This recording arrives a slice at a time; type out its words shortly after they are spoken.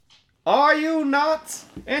Are you not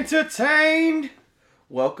entertained?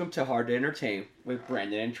 Welcome to Hard to Entertain with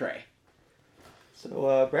Brandon and Trey.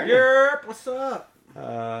 So, Brandon. Yerp, what's up?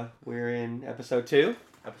 We're in episode 2.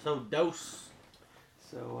 Episode.2.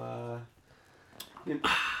 So,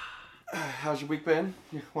 how's your week been?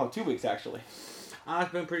 Well, 2 weeks actually.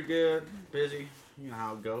 It's been pretty good. Busy. You know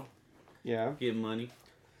how it go. Yeah. Getting money.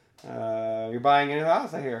 You're buying a new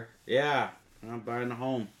house, I hear. Yeah. I'm buying a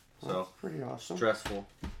home. Well, So, that's pretty awesome. stressful.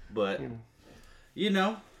 But, You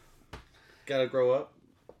know. Gotta grow up.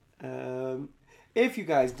 If you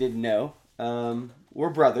guys didn't know, we're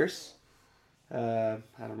brothers. I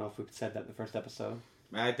don't know if we said that in the first episode.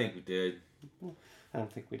 I think we did. I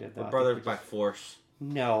don't think we did that. We're brothers by force.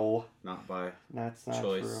 No. Not by That's not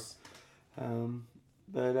choice. true.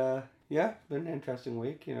 But yeah, been an interesting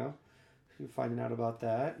week, You're finding out about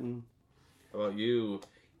that. And How about you,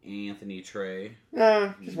 Anthony Trey?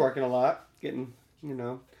 just working a lot.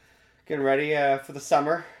 Getting ready for the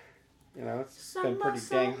summer. It's been pretty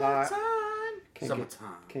dang hot.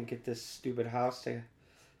 Summertime. Can't get this stupid house to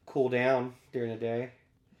cool down during the day.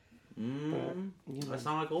 That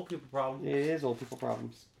sounds like old people problems. It is old people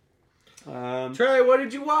problems. Trey, what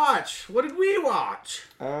did you watch? What did we watch?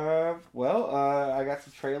 I got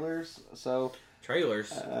some trailers. So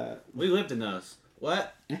Trailers? We lived in those.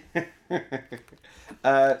 What?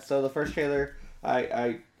 So the first trailer,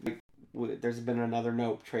 there's been another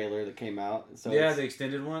Nope trailer that came out. So yeah, the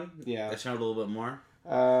extended one. Yeah, that showed a little bit more.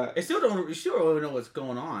 You still don't really know what's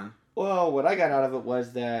going on. Well, what I got out of it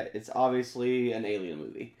was that it's obviously an alien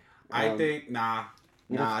movie. I think I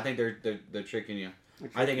think they're tricking you.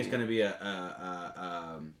 I think it's going to be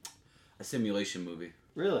a simulation movie.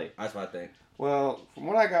 Really? That's what I think. Well, from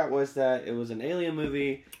what I got was that it was an alien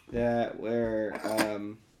movie where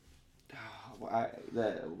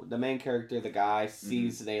the main character, the guy,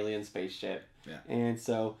 sees an alien spaceship. Yeah. And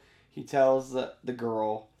so he tells the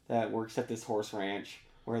girl that works at this horse ranch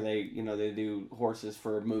where they do horses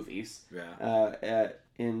for movies. Yeah.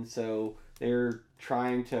 And so they're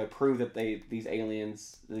trying to prove that these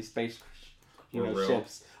aliens, these space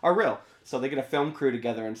ships are real. So they get a film crew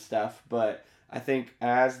together and stuff, but I think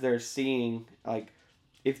as they're seeing, like,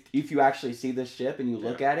 if you actually see this ship and you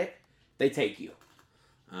look at it, they take you.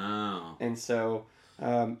 Oh. And so, I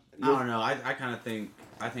don't know. I kind of think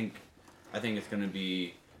it's going to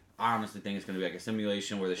be. I honestly think it's going to be like a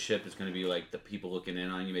simulation where the ship is going to be like the people looking in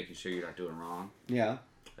on you, making sure you're not doing wrong. Yeah.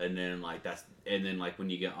 And then when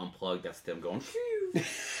you get unplugged, that's them going.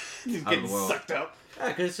 Just getting sucked up. Yeah,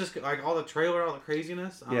 because it's just like all the trailer, all the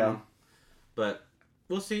craziness. I don't know. But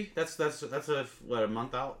we'll see. That's a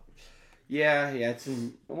month out. Yeah.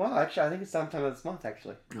 Actually, I think it's sometime this month.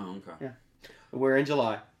 Actually. Oh, okay. Yeah. We're in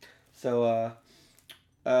July, so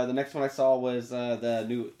the next one I saw was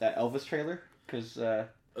that Elvis trailer because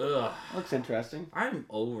looks interesting. I'm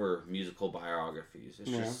over musical biographies. It's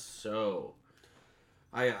just so.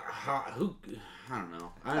 I don't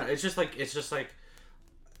know. It's just like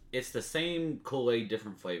it's the same Kool-Aid,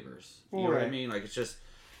 different flavors. You know what I mean? Like it's just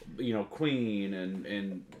Queen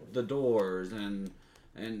and The Doors and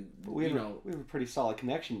we have a pretty solid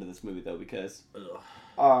connection to this movie though because. Ugh.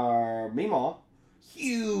 Our Meemaw,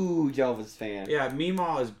 huge Elvis fan. Yeah,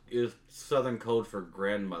 Meemaw is Southern code for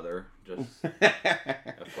grandmother. Just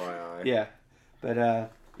FYI. Yeah,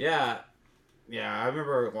 but yeah. I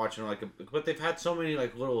remember watching but they've had so many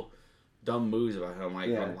like little dumb movies about him, like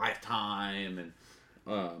on Lifetime and.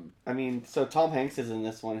 So Tom Hanks is in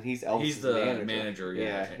this one, and he's Elvis' He's the manager.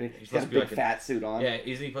 Yeah. He's got a big fat suit on. Yeah,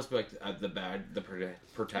 isn't he supposed to be like the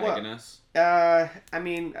protagonist? Well,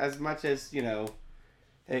 as much as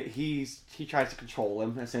he tries to control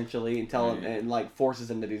him essentially and tell him and like forces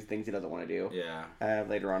him to do things he doesn't want to do. Yeah.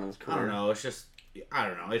 Later on in his career. I don't know. It's just I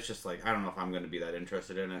don't know. It's just like I don't know if I'm going to be that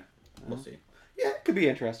interested in it. We'll see. Yeah, it could be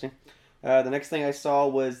interesting. The next thing I saw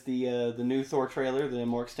was the new Thor trailer, the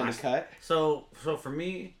more extended cut. So for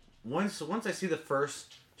me, once I see the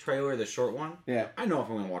first trailer, the short one, I know if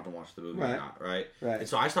I'm going to watch the movie or not, right? Right. And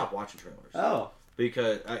so I stopped watching trailers. Oh.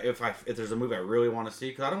 Because if there's a movie I really want to see,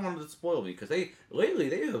 because I don't want it to spoil me, because they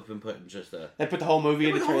have been putting just they put the whole movie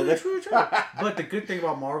in the trailer. But the good thing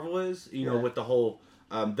about Marvel is, with the whole,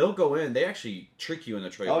 they'll go in, they actually trick you in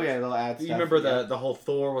the trailer. Oh yeah, they'll add stuff. You remember the whole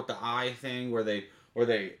Thor with the eye thing, where they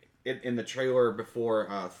in the trailer before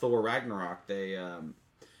Thor Ragnarok, they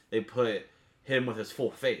put him with his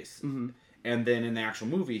full face. Mm-hmm. And then in the actual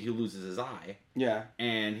movie, he loses his eye. Yeah.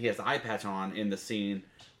 And he has the eye patch on in the scene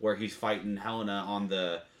where he's fighting Helena on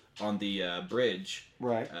the bridge.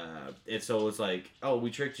 Right. And so it's like, oh, we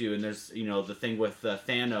tricked you. And there's the thing with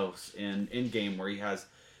Thanos in Endgame where he has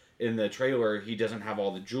in the trailer, he doesn't have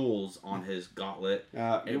all the jewels on his gauntlet.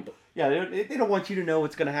 They don't want you to know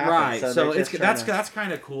what's going to happen. Right. So that's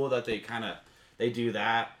kind of cool that they do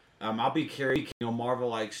that. I'll be curious. Marvel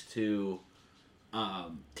likes to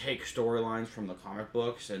take storylines from the comic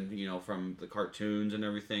books and from the cartoons and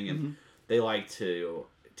everything, and they like to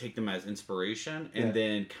take them as inspiration and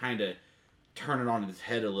then kind of turn it on its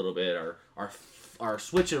head a little bit or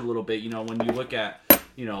switch it a little bit. When you look at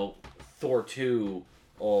Thor 2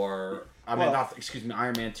 or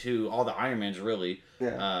Iron Man 2, all the Iron Mans really,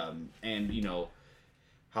 and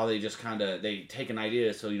how they just they take an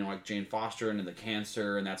idea. So like Jane Foster into the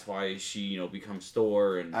cancer, and that's why she becomes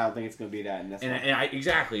Thor. And I don't think it's gonna be that in this one.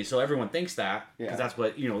 Exactly. So everyone thinks that because that's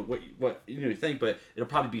what what you think, but it'll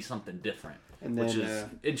probably be something different, which is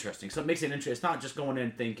interesting. So it makes it interesting. It's not just going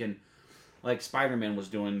in thinking like Spider-Man was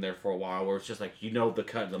doing there for a while, where it's just like the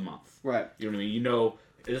cut of the month, right? You know what I mean?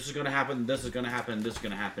 This is gonna happen. This is gonna happen. This is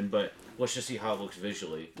gonna happen. But let's just see how it looks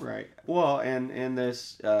visually. Right. Well, and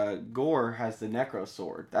this Gore has the Necro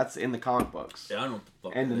Sword. That's in the comic books. Yeah, I don't know what the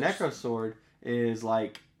fuck. And the Necro Sword is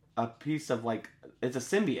like a piece of it's a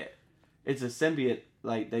symbiote. It's a symbiote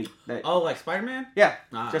like like Spider-Man? Yeah,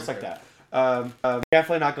 just like that.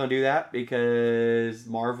 Definitely not gonna do that because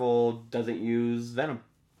Marvel doesn't use Venom.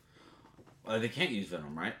 They can't use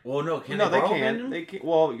Venom, right? Well, no, they borrow can. Venom? They can.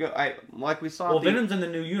 Well, like we saw. Well, Venom's in the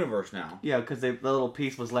new universe now. Yeah, because the little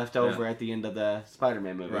piece was left over at the end of the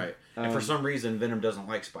Spider-Man movie. Right. And for some reason, Venom doesn't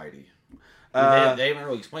like Spidey. They haven't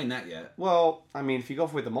really explained that yet. Well, I mean, if you go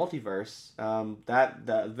with the multiverse,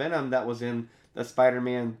 the Venom that was in the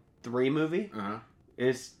Spider-Man 3 movie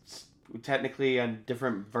is technically a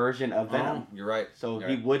different version of Venom. You're right. So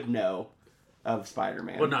he would know of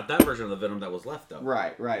Spider-Man. Well, not that version of the Venom that was left, though.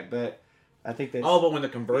 Right, but I think that's... but when the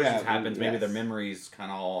convergence happens, maybe their memories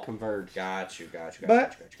kind of all... converge. Got you.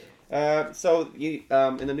 So you,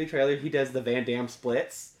 in the new trailer, he does the Van Damme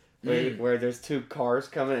splits, where there's two cars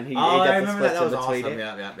coming, and he does I the remember splits that. That was between awesome.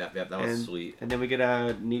 it. Yeah, that was sweet. And then we get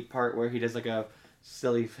a neat part where he does like a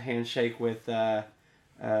silly handshake with the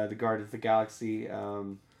Guardians of the Galaxy.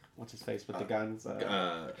 What's his face with the guns?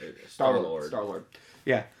 Star-Lord. Star-Lord.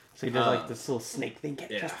 Yeah. So he does like this little snake thing.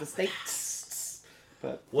 Can't trust the snake.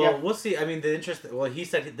 But we'll see. I mean, he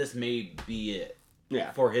said this may be it.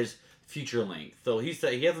 Yeah. For his feature length. So he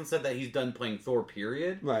hasn't said that he's done playing Thor.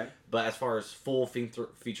 Period. Right. But as far as full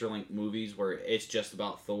feature length movies where it's just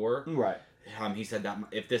about Thor. Right. He said that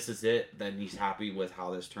if this is it, then he's happy with how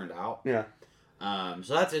this turned out. Yeah.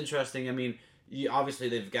 So that's interesting. I mean, obviously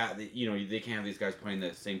they've got they can't have these guys playing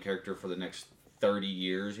the same character for the next 30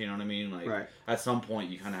 years, you know what I mean? Like, at some point,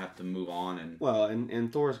 you kind of have to move on.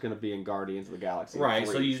 And Thor's going to be in Guardians of the Galaxy. Right,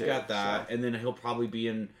 so you've got that. So. And then he'll probably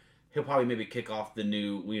maybe kick off the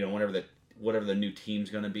new, whatever the new team's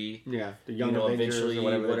going to be. Yeah, the Young Avengers eventually,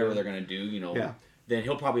 or whatever they're going to do, Then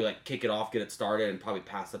he'll probably, kick it off, get it started, and probably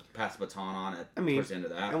pass the baton on towards the end of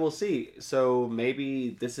that. And we'll see. So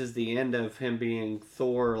maybe this is the end of him being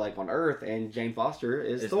Thor, on Earth, and Jane Foster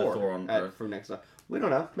is Thor. Thor on Earth. For next time. We don't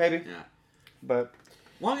know. Maybe. Yeah. But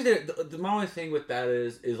as long as my only thing with that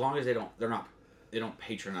is as long as they don't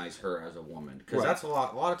patronize her as a woman, because that's a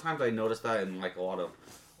lot of times I notice that in a lot of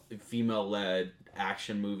female-led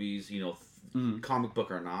action movies, comic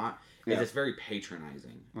book or not, it's very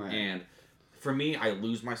patronizing. Right. And for me, I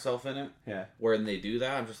lose myself in it. Yeah. When they do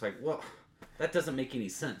that, I'm just like, well, that doesn't make any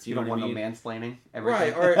sense. You don't want no mansplaining.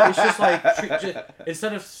 Right, or it's just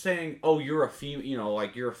instead of saying, "Oh, you're a female,"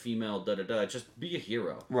 you're a female, just be a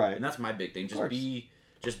hero. Right, and that's my big thing.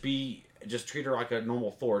 Just treat her like a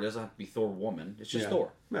normal Thor. It doesn't have to be Thor woman. It's just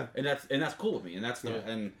Thor. Yeah. And that's cool with me. And that's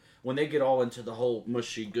and when they get all into the whole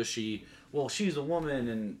mushy gushy, well, she's a woman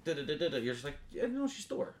and you're just like, yeah, no, she's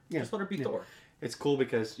Thor. Yeah. Just let her be Thor. It's cool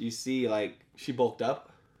because you see, she bulked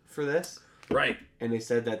up for this. Right. And they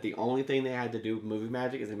said that the only thing they had to do with movie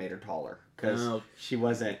magic is they made her taller. Because she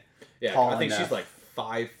wasn't tall I think enough. she's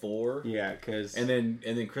 5'4". Yeah, because... And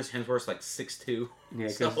then Chris Hemsworth's 6'2". Yeah,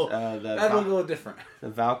 because that'll look a little different. The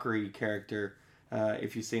Valkyrie character,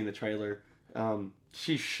 if you see in the trailer,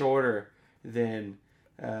 she's shorter than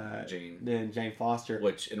Jane Foster.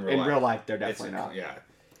 Which in real life they're definitely not. Yeah.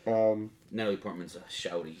 Natalie Portman's a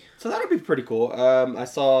shouty. So that'll be pretty cool. I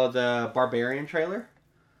saw the Barbarian trailer.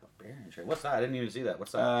 What's that? I didn't even see that.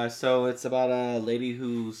 What's that? So it's about a lady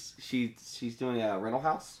she's doing a rental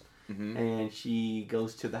house, and she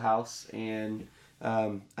goes to the house, and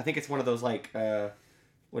I think it's one of those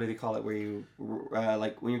what do they call it, where you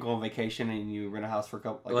when you go on vacation and you rent a house for a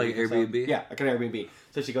couple Airbnb. Yeah, like an Airbnb.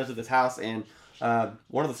 So she goes to this house, and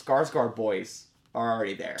one of the Skarsgård boys are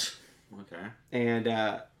already there. Okay. And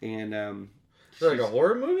is it like a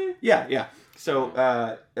horror movie? Yeah.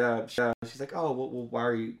 So she's like, oh, well, why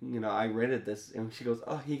are you? I rented this, and she goes,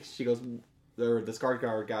 or the Scar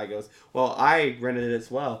Guard guy goes, well, I rented it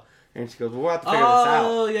as well, and she goes, well, we'll have to figure this out.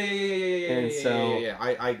 Oh yeah. And so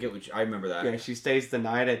I get what I remember that. Yeah, she stays the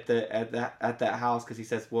night at that house because he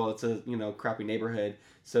says, well, it's a crappy neighborhood,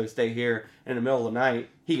 so stay here. In the middle of the night,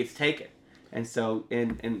 he gets taken, and so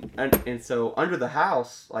and so under the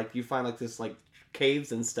house, like you find like this like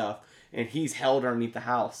caves and stuff, and he's held underneath the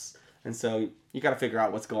house, and so you got to figure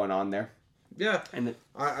out what's going on there. Yeah, and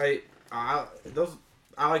I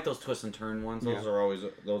like those twist and turn ones. Those are always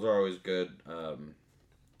good.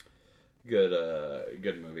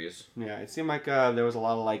 Good movies. Yeah, it seemed like there was a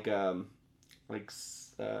lot of like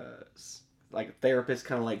therapists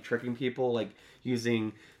kind of like tricking people, like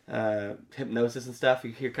using hypnosis and stuff.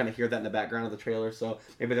 You kind of hear that in the background of the trailer. So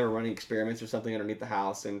maybe they were running experiments or something underneath the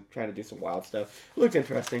house and trying to do some wild stuff. It looked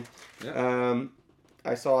interesting. Yeah.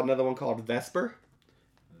 I saw another one called Vesper.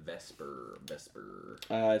 Vesper.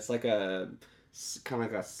 It's like a kind of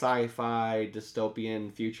like a sci-fi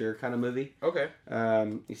dystopian future kind of movie. Okay.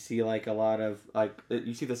 You see like a lot of like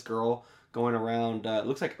you see this girl going around. It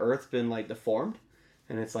looks like Earth's been like deformed,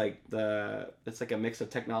 and it's like a mix of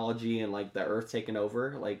technology and like the Earth taking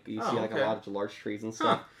over. Like you see like a lot of large trees and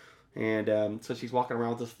stuff, and so she's walking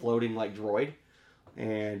around with this floating like droid,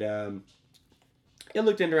 and it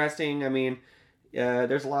looked interesting. I mean,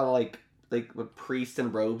 there's a lot of like with priests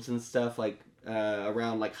and robes and stuff like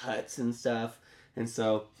around like huts and stuff. And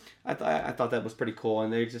so I thought that was pretty cool.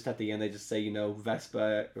 And they just at the end they just say,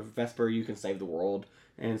 Vesper, you can save the world.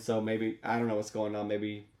 And so maybe I don't know what's going on.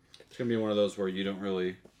 Maybe it's gonna be one of those where you don't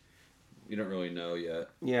really know yet.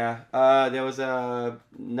 Yeah. There was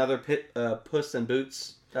another Puss in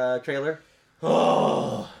Boots trailer.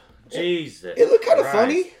 Oh, Jesus! It looked kind of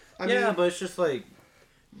funny. I mean, but it's just like.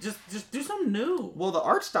 Just do something new. Well, the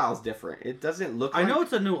art style's different. It doesn't look I know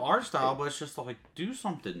it's a new art style, but it's just like, do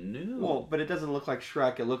something new. Well, but it doesn't look like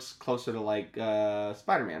Shrek. It looks closer to like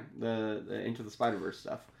Spider-Man, the Into the Spider-Verse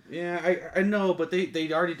stuff. Yeah, I know, but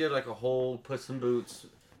they already did like a whole Puss in Boots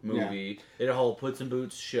movie. Yeah. They did a whole Puss in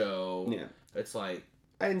Boots show. Yeah. It's like...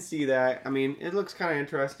 I didn't see that. I mean, it looks kind of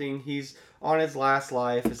interesting. He's on his last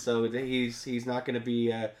life, so he's not going to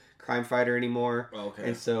be... crime fighter anymore. Okay.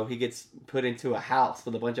 And so he gets put into a house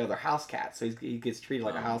with a bunch of other house cats. So he gets treated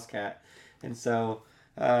like a house cat. And so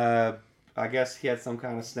I guess he had some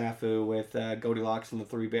kind of snafu with Goldilocks and the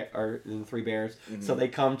three bears. Mm-hmm. So they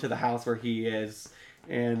come to the house where he is,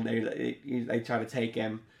 and they try to take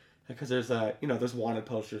him because there's wanted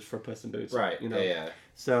posters for Puss in Boots. Right. Yeah.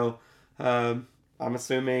 So I'm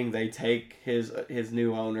assuming they take his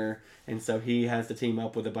new owner, and so he has to team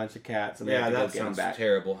up with a bunch of cats, and they have to go get him back.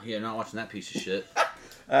 Terrible. Yeah, not watching that piece of shit.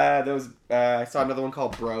 I saw another one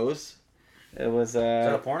called Bros. It was. Is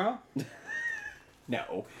that a porno?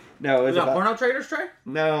 No. Is that porno Trader's Tray?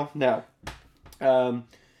 No.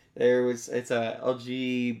 It's a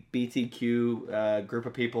LGBTQ group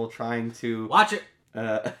of people trying to watch it.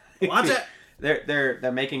 Watch it.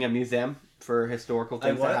 They're making a museum for historical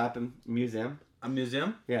things that happen. Museum. A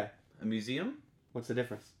museum? Yeah. A museum? What's the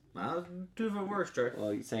difference? Two different words, Trey.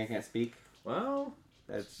 Well, you saying I can't speak? Well,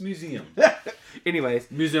 that's museum. Anyways.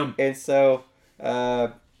 Museum. And so,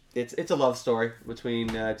 it's a love story between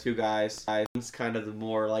two guys. One's kind of the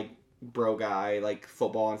more, like, bro guy, like,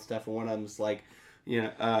 football and stuff, and one of them's, like,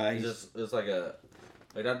 it's like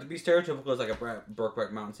not to be stereotypical, it's like a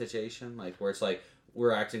Brokeback Mountain situation, like, where it's like,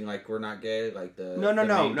 we're acting like we're not gay, like the no.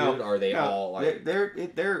 Dude, are they all like they're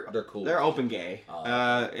cool? They're open gay,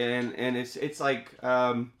 and it's like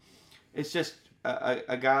it's just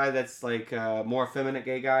a guy that's like a more effeminate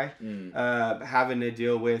gay guy, having to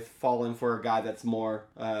deal with falling for a guy that's more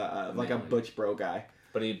like a butch bro guy.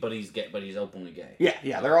 But he's gay. But he's openly gay.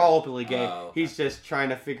 Yeah, they're all openly gay. Okay. He's just trying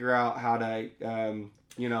to figure out how to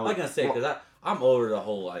Like I say, because I'm over the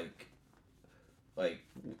whole like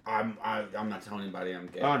I'm not telling anybody I'm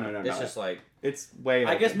gay. Oh no. It's just like it's way.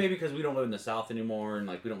 I guess maybe because we don't live in the South anymore, and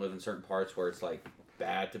like we don't live in certain parts where it's like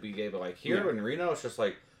bad to be gay. But like here in Reno, it's just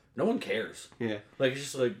like no one cares. Yeah. Like it's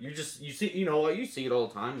just like you see you see it all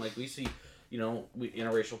the time. Like we see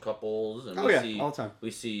interracial couples and we see all the time.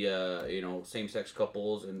 We see same sex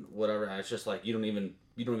couples and whatever. And it's just like you don't even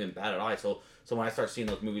bat an eye. So when I start seeing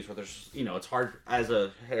those movies where there's it's hard as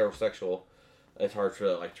a heterosexual. It's hard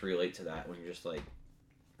to relate to that when you're just like,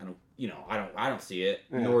 I don't see it,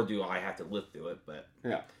 nor do I have to live through it. But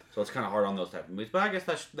so it's kind of hard on those type of movies. But I guess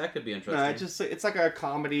that could be interesting. No, it's like a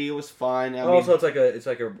comedy. It was fun. I mean,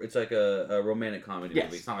 it's like a romantic comedy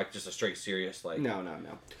movie. It's not like just a straight serious like. No.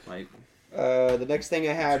 Like the next thing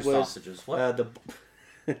I had was sausages. What?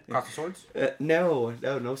 Cross the swords?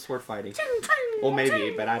 No sword fighting. Well,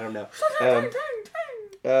 maybe, but I don't know.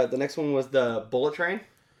 The next one was the Bullet Train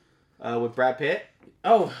with Brad Pitt.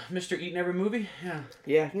 Oh, Mr. Eating Every Movie? Yeah.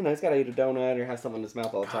 Yeah, he's got to eat a donut or have something in his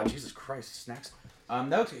mouth all the time. Jesus Christ, snacks.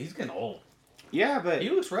 He's getting old. Yeah, but... He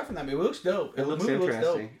looks rough in that movie. It looks dope. It looks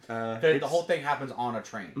interesting. The whole thing happens on a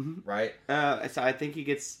train, right? So I think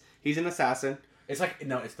he's an assassin. It's like,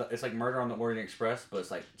 no, it's like Murder on the Orient Express, but it's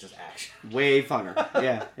like just action. Way funner.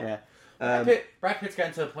 Yeah. Brad Pitt's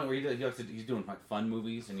gotten to the point where he's doing like fun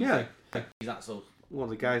movies, and he's he's not so... Well,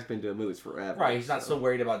 the guy's been doing movies forever. Right, he's not so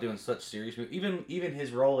worried about doing such serious movies. Even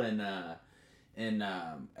his role in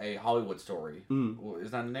A Hollywood Story.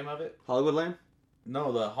 Is that the name of it? Hollywoodland?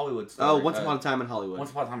 No, the Hollywood Story. Oh, Once Upon a Time in Hollywood.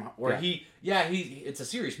 Once Upon a Time, where it's a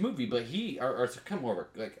serious movie, but or it's kind of more of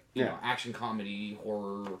a, like, you know, action comedy,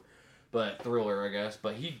 horror, but thriller, I guess.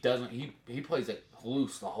 But he plays it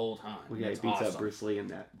loose the whole time. Well, yeah, he beats up Bruce Lee in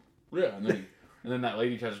that. Yeah, and then that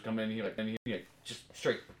lady tries to come in, and he just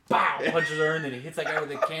straight punches her, and then he hits that guy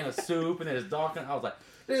with a can of soup, and then his dog. I was like,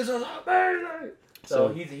 this is amazing. So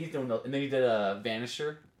he's doing, and then he did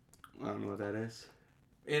Vanisher. I don't know what that is.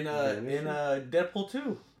 In Deadpool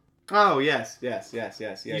 2. Oh yes. Yeah,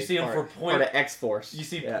 you see him part of X-Force. You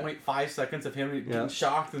see 0.5 seconds of him getting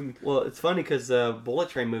shocked and. Well, it's funny because the Bullet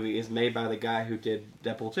Train movie is made by the guy who did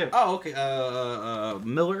Deadpool 2. Oh, okay.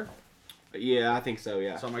 Miller. Yeah, I think so.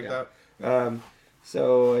 Yeah, something like that.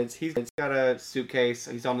 So he's got a suitcase.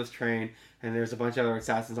 He's on this train, and there's a bunch of other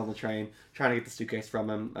assassins on the train trying to get the suitcase from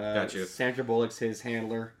him. Gotcha. Sandra Bullock's his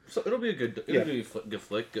handler. So it'll be a good flick.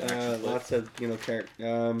 Good action flick. Lots of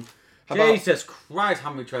characters. Jesus Christ!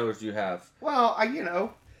 How many trailers do you have? Well, I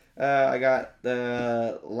got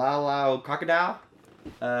the La Crocodile.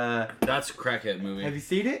 That's a crackhead movie. Have you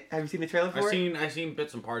seen it? Have you seen the trailer for it? I've seen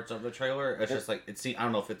bits and parts of the trailer. It's just like I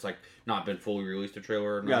don't know if it's like not been fully released a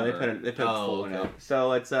trailer or not. Yeah, they put it full one out.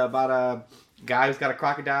 So it's about a guy who's got a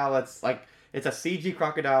crocodile. It's a CG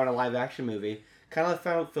crocodile in a live action movie. Kind of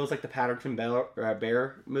feels like the Paddington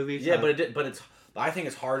Bear movies. Yeah, but I think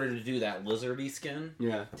it's harder to do that lizardy skin.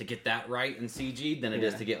 Yeah. To get that right in CG than it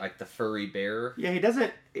is to get like the furry bear. Yeah, he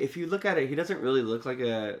doesn't. If you look at it, he doesn't really look like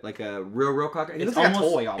a real crocodile. He looks like a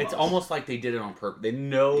toy almost. It's almost like they did it on purpose. They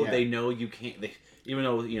know you can't. Even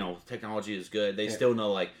though technology is good, they still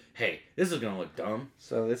know like, hey, this is gonna look dumb.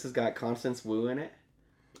 So this has got Constance Wu in it.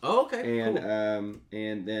 Oh, okay. And cool.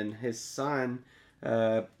 And then his son.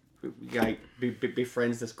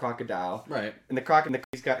 Befriends this crocodile, right? And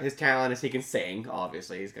he's got his talent is he can sing.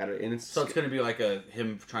 Obviously, he's got it. And so it's going to be like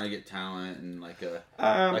him trying to get talent and like a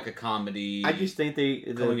comedy. I just think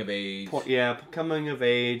coming of age. Coming of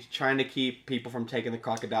age, trying to keep people from taking the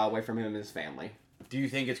crocodile away from him and his family. Do you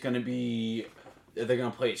think it's going to be? Are they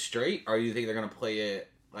going to play it straight, or do you think they're going to play it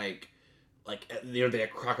like the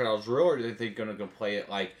crocodile's real, or do you think they're going to play it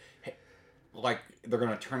like they're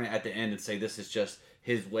going to turn it at the end and say this is just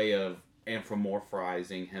his way of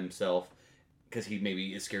anthropomorphizing himself because he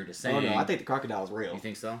maybe is scared to sing. Oh no, I think the crocodile is real. You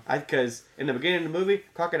think so? Because in the beginning of the movie,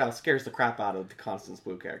 crocodile scares the crap out of the Constance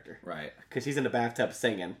Wu character. Right. Because he's in the bathtub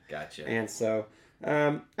singing. Gotcha. And so,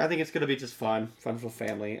 I think it's going to be just fun for the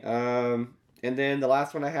family. And then the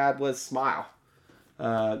last one I had was Smile.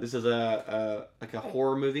 This is a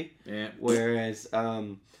horror movie. Yeah. Whereas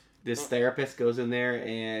this therapist goes in there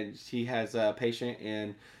and she has a patient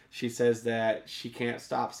and she says that she can't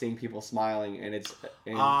stop seeing people smiling, and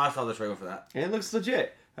I saw the trailer for that. And it looks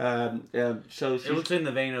legit. So it looks in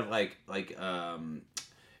the vein of like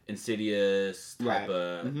Insidious type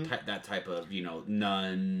of that type of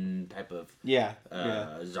nun type of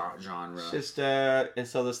genre. It's just and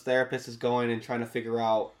so this therapist is going and trying to figure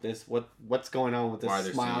out what's going on with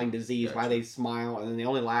this smiling disease, why they smile, and then they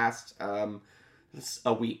only last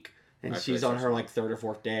a week, and she's on her like 3rd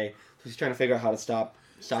or 4th day, so she's trying to figure out how to stop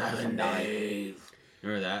 7 days.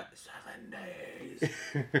 Remember that? 7 days.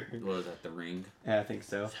 What was that? The Ring? Yeah, I think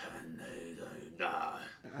so. 7 days I die.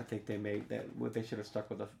 I think they made that. They should have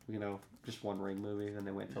stuck with just one Ring movie, and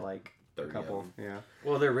they went to like a couple. Yeah.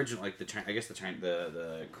 Well, the original, like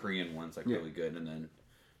the Korean one's like really good, and then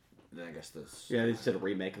I guess this. Yeah, they just did a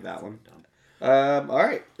remake of that one. All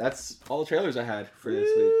right, that's all the trailers I had for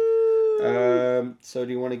this week. So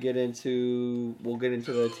do you want to get into? We'll get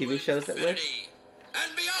into the TV shows that week.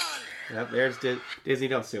 And beyond. Yep, there's Disney.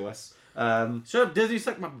 Don't sue us. Shut up, Disney.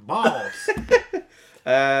 Suck my balls.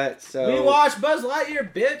 So we watch Buzz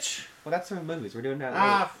Lightyear, bitch. Well, that's some movies. We're doing that.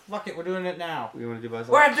 Later. Fuck it. We're doing it now. We want to do Buzz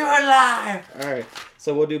Lightyear. We're doing live. All right.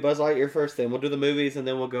 So we'll do Buzz Lightyear first. Then we'll do the movies, and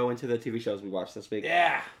then we'll go into the TV shows we watched this week.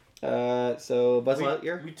 Yeah. So Buzz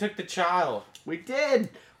Lightyear. We took the child. We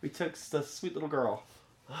did. We took the sweet little girl.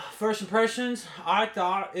 First impressions, I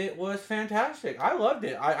thought it was fantastic. I loved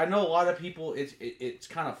it. I know a lot of people. It's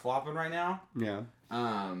kind of flopping right now. Yeah.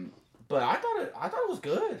 But I thought it was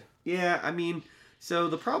good. Yeah, I mean, so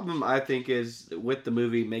the problem I think is with the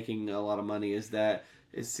movie making a lot of money is that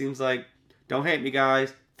it seems like, don't hate me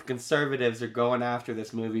guys, the conservatives are going after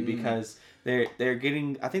this movie because they're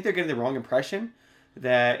getting, I think they're getting the wrong impression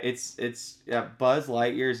that it's Buzz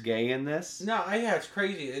Lightyear's gay in this. No, yeah, it's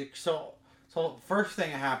crazy. So first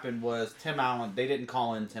thing that happened was Tim Allen. They didn't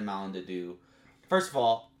call in Tim Allen to do. First of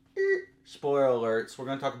all, spoiler alerts. We're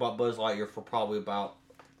going to talk about Buzz Lightyear for probably about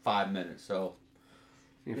 5 minutes. So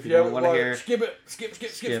if you don't want to hear, skip it.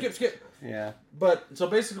 Skip. Yeah. But so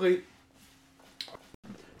basically,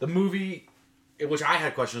 the movie, which I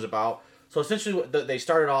had questions about. So essentially, they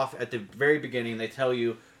started off at the very beginning. They tell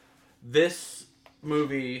you this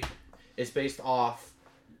movie is based off.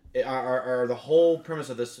 The whole premise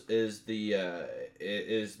of this is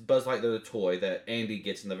is Buzz Lightyear the toy that Andy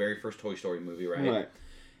gets in the very first Toy Story movie, right? Right.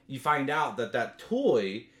 You find out that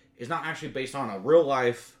toy is not actually based on a real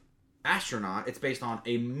life astronaut. It's based on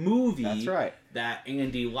a movie. That's right. That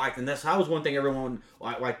Andy liked, and that was one thing everyone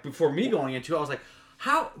like before me going into it. I was like,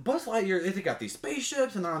 how Buzz Lightyear? They got these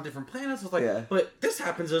spaceships and they're on different planets. I was like, but this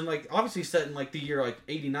happens in like obviously set in like the year like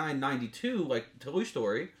 89, 92, like Toy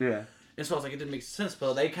Story. Yeah. And so I was like, it didn't make sense,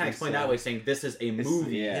 but they kind of explained that way, saying this is a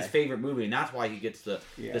movie, his favorite movie, and that's why he gets the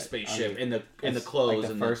spaceship and the clothes.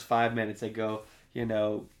 Like the first 5 minutes, they go,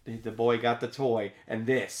 the boy got the toy, and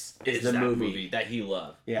this is the movie that he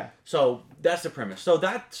loved. Yeah. So that's the premise. So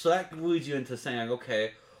that leads you into saying,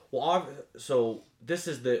 okay, well, so this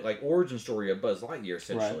is the like origin story of Buzz Lightyear.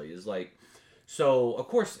 Essentially, is like, so of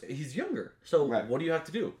course he's younger. So what do you have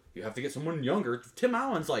to do? You have to get someone younger. Tim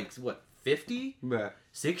Allen's like what? 50?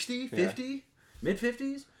 60? 50?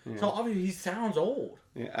 Mid-50s? Yeah. So obviously he sounds old.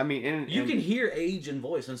 Yeah, I mean... You can hear age and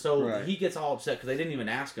voice, and so he gets all upset because they didn't even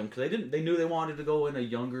ask him, because they knew they wanted to go in a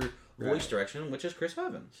younger voice direction, which is Chris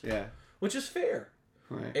Evans. Yeah. Which is fair.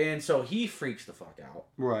 Right. And so he freaks the fuck out.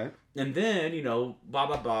 Right. And then, blah,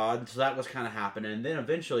 blah, blah, so that was kind of happening, and then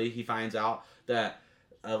eventually he finds out that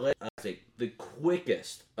the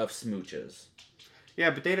quickest of smooches.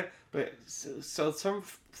 Yeah, but they don't... But so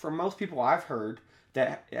for most people I've heard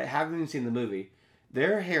that haven't even seen the movie,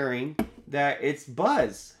 they're hearing that it's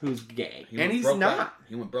Buzz who's gay, and he's not.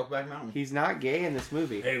 He went Brokeback Mountain. He's not gay in this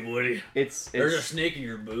movie. Hey Woody, there's a snake in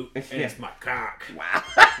your boot, and it's my cock. Wow.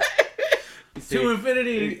 To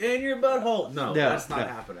infinity in your butthole. No, that's not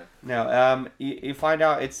happening. No. You find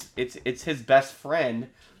out it's his best friend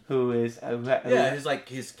who is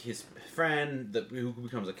his friend who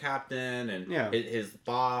becomes a captain, and his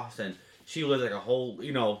boss, and she lives like a whole,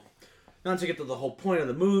 not to get to the whole point of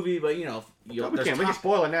the movie, but we can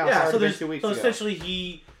spoil it now. Yeah, so essentially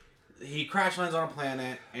he crash lands on a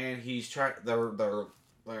planet, and he's trying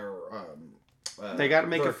they gotta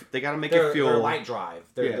make a fuel. Their light drive.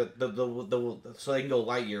 So they can go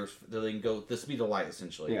light years. They can go the speed of light,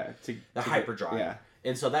 essentially. Yeah. The hyperdrive. Yeah.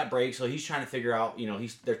 And so that breaks. So he's trying to figure out.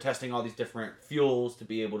 They're testing all these different fuels to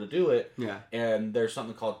be able to do it. Yeah. And there's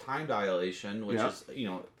something called time dilation, which is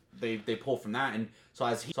they pull from that. And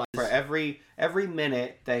so for every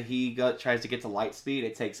minute that he tries to get to light speed,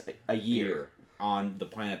 it takes a year. On the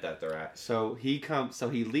planet that they're at. So he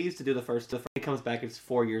leaves to do the first. He comes back. It's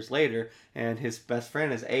 4 years later, and his best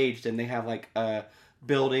friend is aged, and they have like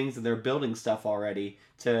buildings, and they're building stuff already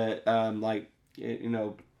to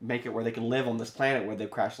make it where they can live on this planet where they've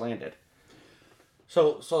crash landed.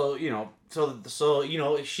 So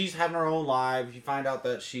she's having her own life. You find out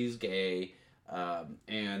that she's gay,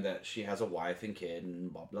 and that she has a wife and kid,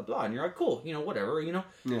 and blah blah blah. And you're like, cool, whatever,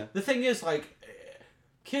 Yeah. The thing is, like,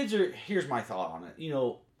 here's my thought on it.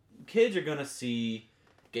 Kids are gonna see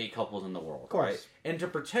gay couples in the world, of course, right? And to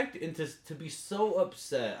protect and to be so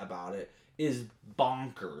upset about it is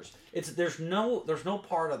bonkers. There's no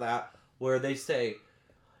part of that where they say,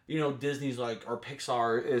 Disney's like, or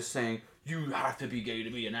Pixar is saying you have to be gay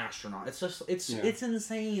to be an astronaut. It's just it's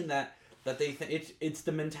insane that they think it's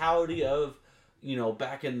the mentality of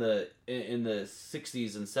back in the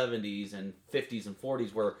 60s and 70s and 50s and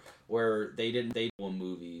 40s where they didn't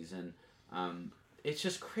movies, and it's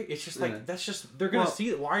just crazy. It's just like that's just they're gonna see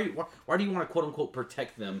it. Why do you want to quote unquote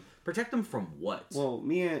protect them? Protect them from what? Well,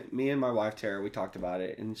 me and my wife Tara, we talked about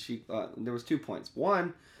it, and she there was 2 points.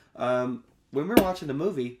 One, when we were watching the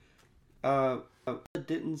movie,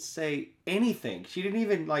 didn't say anything. She didn't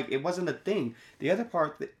even it wasn't a thing. The other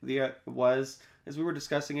part was as we were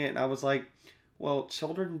discussing it, and I was like, well,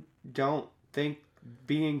 children don't think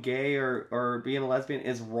being gay or being a lesbian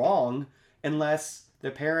is wrong unless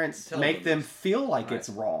the parents make them feel like it's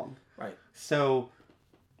wrong. Right. So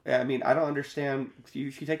I mean, I don't understand. If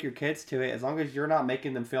you take your kids to it, as long as you're not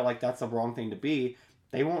making them feel like that's the wrong thing to be,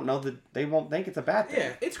 they won't know that they won't think it's a bad thing.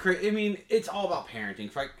 Yeah, it's crazy. I mean, it's all about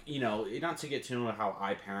parenting. Like, not to get to know how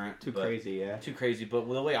I parent. Too crazy.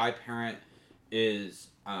 But the way I parent is,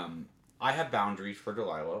 I have boundaries for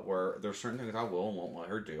Delilah where there's certain things I will and won't let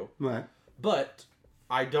her do. Right. But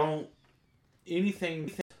I don't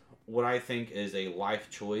anything what I think is a life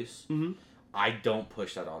choice. Mm-hmm. I don't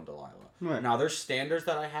push that on Delilah. Right. Now, there's standards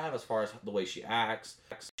that I have as far as the way she acts,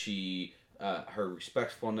 her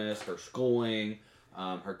respectfulness, her schooling,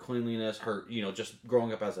 her cleanliness, her, just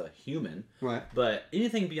growing up as a human. Right. But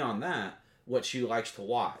anything beyond that, what she likes to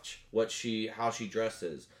watch, how she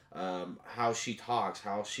dresses, how she talks,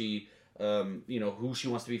 how she, who she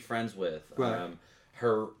wants to be friends with, right.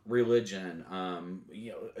 Her religion,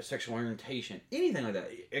 sexual orientation, anything like that.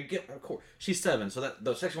 Of course, she's 7, so that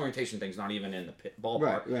the sexual orientation thing's not even in the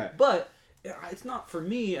ballpark. Right. But it's not for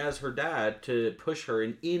me as her dad to push her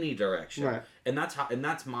in any direction. Right. And that's how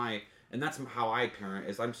I parent.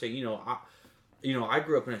 Is I'm saying, I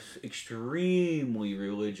grew up in an extremely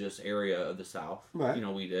religious area of the South. Right.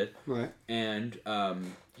 We did. Right. And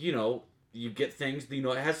you get things.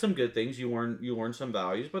 It has some good things. You learn some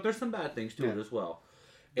values, but there's some bad things to it as well.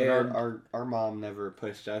 But our mom never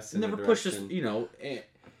pushed us. Never pushed us.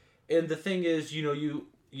 And the thing is, you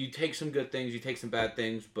take some good things, you take some bad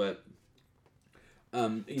things, but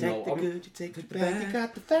good, you take the bad. You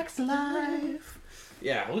got the facts of life.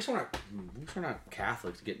 Yeah, at least we're not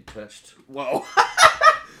Catholics getting touched. Whoa.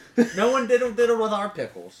 No one did it with our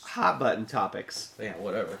pickles. Hot button topics. Yeah,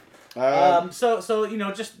 whatever. So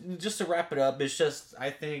just to wrap it up, it's just I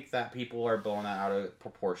think that people are blowing that out of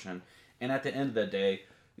proportion, and at the end of the day,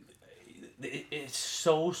 it's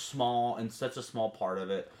so small and such a small part of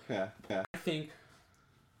it. Yeah. I think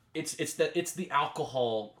it's the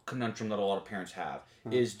alcohol conundrum that a lot of parents have.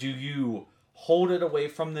 Is do you hold it away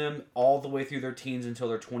from them all the way through their teens until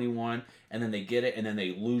they're 21, and then they get it, and then they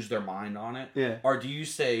lose their mind on it? Yeah. Or do you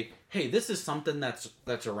say, hey, this is something that's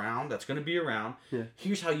around, that's going to be around. Yeah.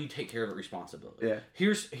 Here's how you take care of it responsibility. Yeah.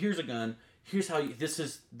 Here's a gun. Here's how you. This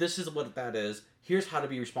is what that is. Here's how to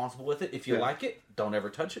be responsible with it. If you like it, don't ever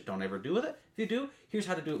touch it. Don't ever do with it. If you do, here's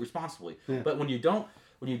how to do it responsibly. Yeah. But when you don't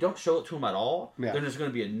show it to them at all, then there's going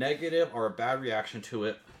to be a negative or a bad reaction to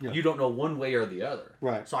it. Yeah. You don't know one way or the other.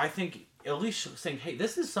 Right. So I think at least saying, hey,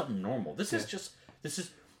 this is something normal. This is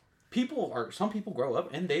some people grow up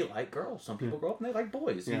and they like girls. Some people grow up and they like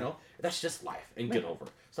boys. Yeah. That's just life. And get over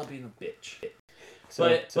it. Stop being a bitch.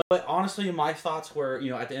 But honestly, my thoughts were,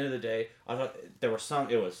 at the end of the day, I thought it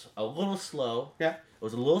was a little slow. Yeah. It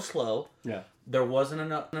was a little slow. Yeah. There wasn't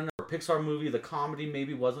enough Pixar movie. The comedy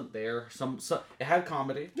maybe wasn't there. It had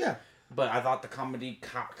comedy. Yeah. But I thought the comedy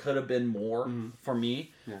could have been more for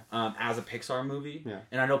me as a Pixar movie. Yeah.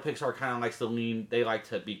 And I know Pixar kind of likes to lean. They like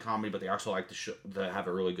to be comedy, but they also like to have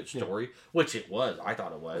a really good story, which it was. I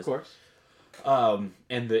thought it was. Of course.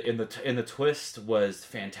 And the twist was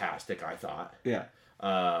fantastic. I thought. Yeah.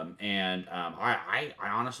 I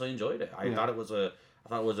honestly enjoyed it. I thought it was a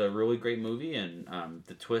really great movie, and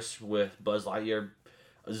the twist with Buzz Lightyear,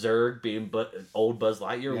 Zurg being old Buzz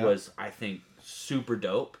Lightyear was, I think, super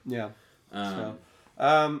dope. Yeah.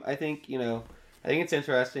 I think it's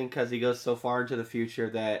interesting because he goes so far into the future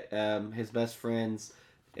that his best friend's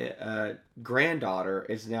granddaughter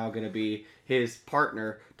is now going to be his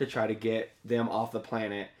partner to try to get them off the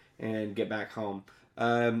planet and get back home.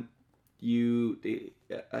 The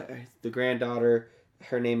granddaughter,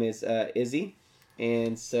 her name is Izzy,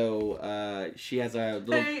 and so she has a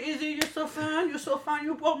little. Hey Izzy, you're so fine.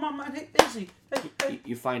 You blow my mind. Hey Izzy. Hey.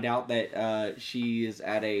 You find out that she is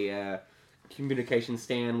at a communication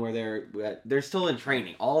stand where they're still in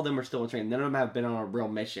training. All of them are still in training. None of them have been on a real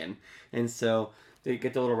mission, and so they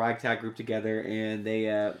get the little ragtag group together and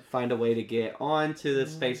they find a way to get onto the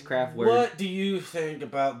spacecraft. What do you think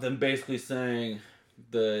about them basically saying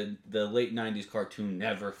the late 90s cartoon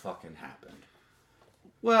never fucking happened?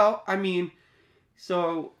 Well, I mean,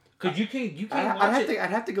 so because you can't watch it.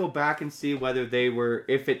 I'd have to go back and see whether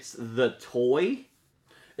if it's the toy.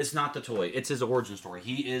 It's not the toy. It's his origin story.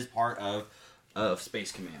 He is part of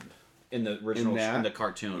Space Command in the original in the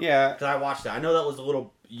cartoon. Yeah, because I watched that. I know that was a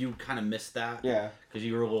little. You kind of missed that. Yeah, because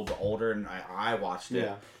you were a little bit older, and I watched it.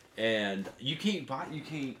 Yeah, and you can't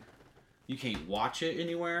watch it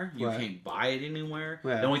anywhere. You can't buy it anywhere.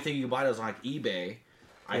 Yeah. The only thing you can buy is on like eBay,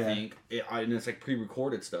 I think, and it's like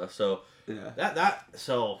pre-recorded stuff. So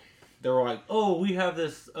so they were like, oh, we have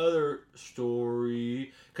this other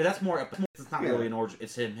story because that's more. It's not really an origin.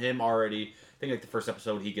 It's him already. I think like the first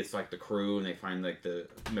episode, he gets like the crew, and they find like the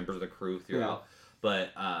members of the crew throughout.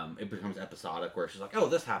 but it becomes episodic where she's like, oh,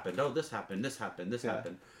 this happened, oh, this happened, this happened, this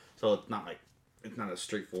happened. So it's not as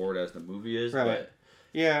straightforward as the movie is, right. But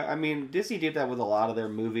yeah, I mean, Disney did that with a lot of their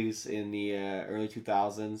movies in the early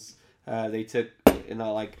 2000s. They took,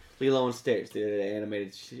 like Lilo and Stitch, they did an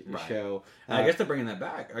animated show. I guess they're bringing that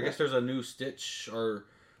back. I guess there's a new Stitch or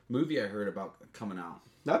movie I heard about coming out.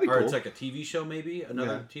 That'd be cool. Or it's like a TV show, maybe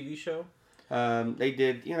another TV show. They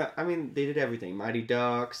did, they did everything. Mighty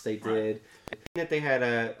Ducks. They did. I think that they had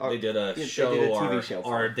they did a show, they did a TV show,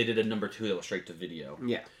 or they did a number 2 that was straight to video.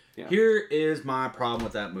 Yeah. Here is my problem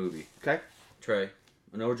with that movie. Okay. Trey,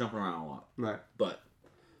 I know we're jumping around a lot. Right. But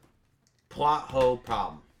plot hole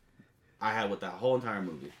problem I had with that whole entire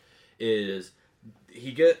movie is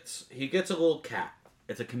he gets a little cat.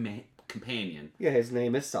 It's a companion. Yeah, his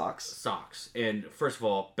name is Socks. Socks. And first of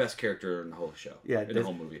all, best character in the whole show. Yeah, in the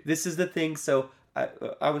whole movie. This is the thing. So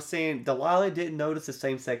I was saying, Delilah didn't notice the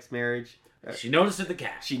same-sex marriage. She noticed the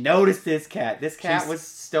cat. She noticed this cat. This cat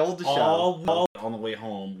stole the show. All on the way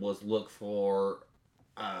home was look for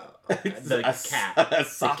the cat. A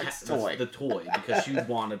Socks toy. The toy, because she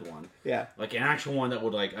wanted one. Yeah. Like an actual one that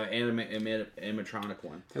would, like, an animatronic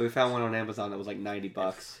one. And we found one on Amazon that was like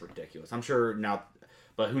 $90. It's ridiculous. I'm sure now,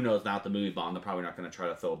 but who knows, now at the movie bomb, they're probably not going to try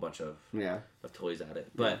to throw a bunch of toys at it.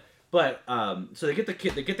 But so they get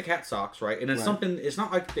the cat Socks, right? And it's something. It's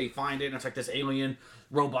not like they find it and it's like this alien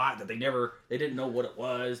robot that they didn't know what it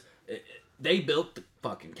was. They built the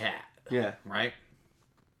fucking cat. Yeah. Right.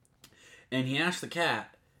 And he asks the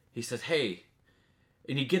cat. He says, "Hey,"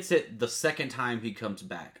 and he gets it the second time he comes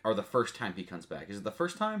back, or the first time he comes back. Is it the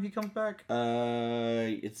first time he comes back?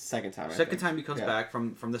 It's the second time. Second time he comes back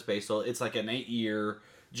from the space. So it's like an 8-year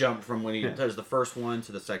jump from when he does the first one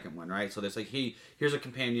to the second one, right? So there's like, here's a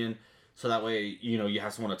companion, so that way you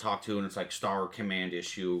have someone to talk to, and it's like Star Command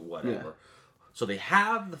issue, whatever. Yeah. So they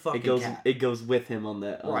have the fucking cat. It goes with him on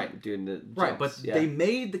the doing the jumps. Right, but they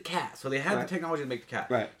made the cat, so they had the technology to make the cat.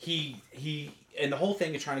 Right. He and the whole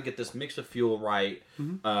thing is trying to get this mix of fuel right.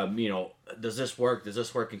 Mm-hmm. Does this work? Does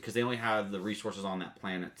this work? Because they only have the resources on that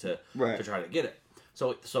planet to try to get it.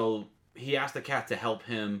 So he asked the cat to help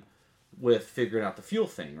him with figuring out the fuel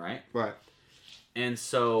thing, right? Right. And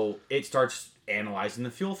so it starts analyzing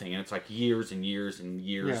the fuel thing, and it's like years and years and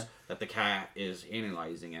years that the cat is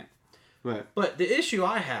analyzing it. Right. But the issue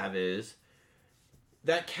I have is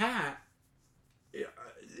that cat,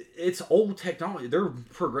 it's old technology. They're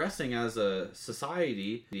progressing as a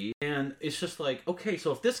society, and it's just like, okay,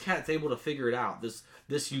 so if this cat's able to figure it out,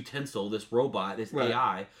 this utensil, this robot, this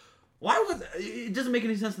AI, why would it doesn't make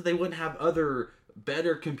any sense that they wouldn't have other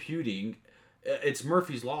better computing. It's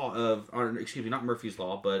Murphy's law not Murphy's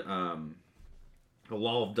law, but the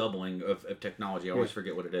law of doubling of technology. I always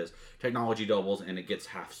forget what it is. Technology doubles and it gets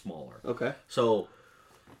half smaller. Okay. So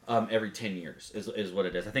every 10 years is what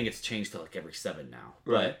it is. I think it's changed to like every 7 now.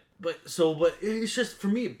 Right. But it's just, for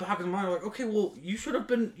me, back in the mind, like, okay, well, you should have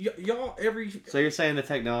been, y'all So you're saying the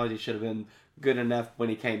technology should have been good enough when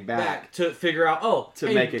he came back to figure out,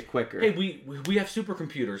 make it quicker. Hey, we have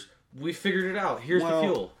supercomputers. We figured it out. Here's the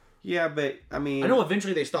fuel. Yeah, but I mean, I know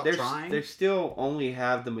eventually they stopped trying. They still only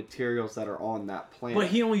have the materials that are on that planet. But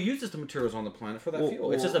he only uses the materials on the planet for that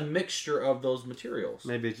fuel. It's just a mixture of those materials.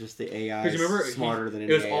 Maybe it's just the AI is smarter than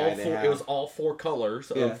any AI they have. It was all 4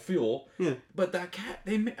 colors of fuel. Yeah. But that cat,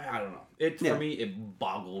 I don't know. For me, it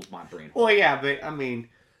boggles my brain. Well, yeah, but I mean,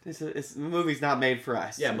 the movie's not made for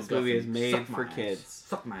us. Yeah, this movie is made for kids.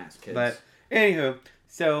 Suck my ass, kids. But anywho.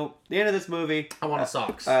 So, the end of this movie... I want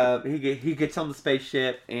Socks. He gets on the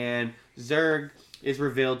spaceship, and Zurg is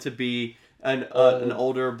revealed to be an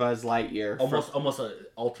older Buzz Lightyear. Almost an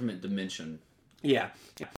ultimate dimension. Yeah.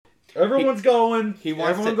 Everyone's going.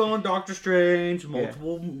 Everyone's going Doctor Strange,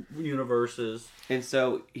 multiple universes. And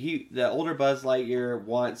so, the older Buzz Lightyear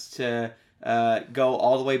wants to go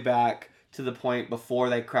all the way back to the point before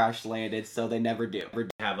they crash landed, so they never do.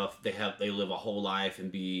 They live a whole life and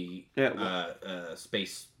be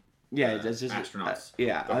space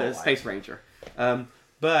astronauts. Space ranger.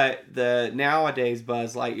 But the nowadays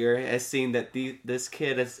Buzz Lightyear has seen that this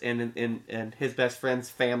kid is and his best friend's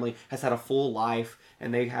family has had a full life,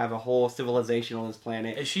 and they have a whole civilization on this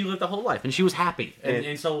planet. And she lived a whole life, and she was happy.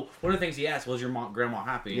 And so one of the things he asked was, "Your grandma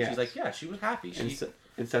happy?" And she's like, "Yeah, she was happy."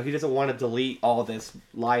 And so he doesn't want to delete all this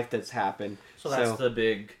life that's happened. So that's the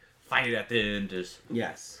big fight at the end.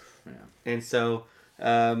 Yes. Yeah. And so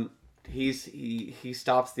he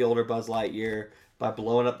stops the older Buzz Lightyear by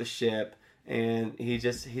blowing up the ship, and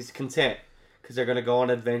he's content because they're going to go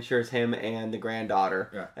on adventures, him and the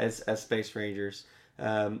granddaughter as space rangers,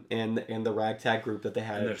 and the ragtag group that they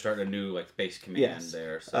had. And they're starting a new space command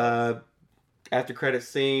there. So. After credits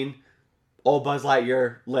scene. old Buzz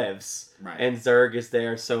Lightyear lives. Right. And Zurg is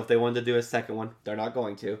there, so if they wanted to do a second one, they're not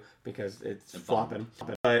going to because it's flopping.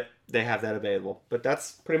 But they have that available. But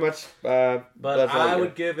that's pretty much but I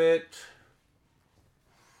would give it...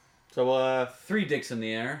 So 3 dicks in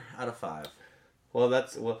the air out of 5. Well,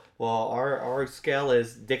 that's our scale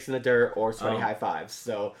is dicks in the dirt or sweaty high fives.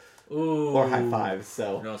 So or high fives.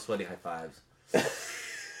 So no sweaty high fives.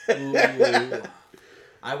 Ooh.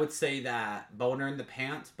 I would say that boner in the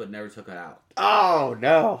pants, but never took it out. Oh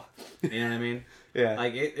no! You know what I mean? Yeah.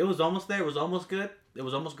 Like it was almost there. It was almost good. It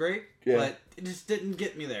was almost great. Yeah. But it just didn't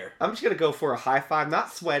get me there. I'm just gonna go for a high five.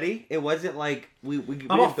 Not sweaty. It wasn't like we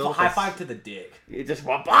How about a high five to the dick? It just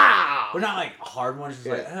went wow. But not like a hard one. Just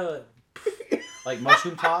like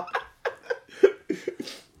mushroom top.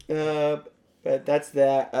 But that's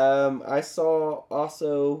that. I saw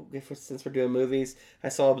also, since we're doing movies, I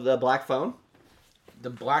saw The Black Phone. The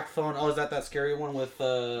Black Phone. Oh, is that scary one with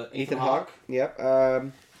Ethan Hawke? Yep.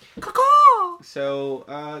 So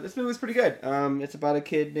this movie was pretty good. It's about a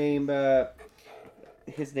kid named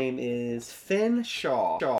his name is Finn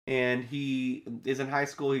Shaw, and he is in high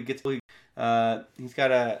school. He's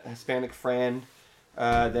got a Hispanic friend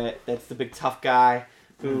that's the big tough guy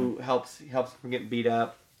who helps him from getting beat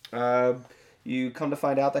up. You come to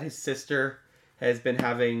find out that his sister has been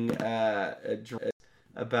having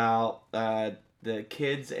about the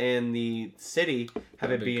kids in the city have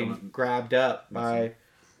been being grabbed up by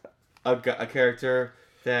a character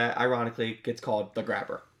that ironically gets called the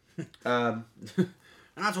Grabber.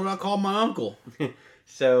 That's what I call my uncle.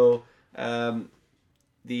 So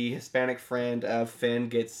the Hispanic friend of Finn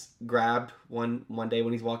gets grabbed one day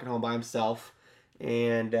when he's walking home by himself,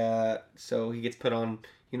 and so he gets put on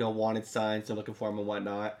wanted signs. They're looking for him and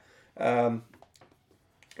whatnot. And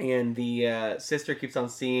the sister keeps on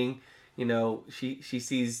seeing, she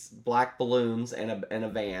sees black balloons and a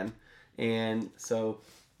van, and so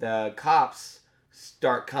the cops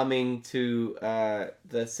start coming to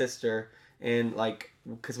the sister and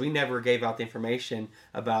because we never gave out the information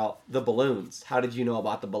about the balloons. How did you know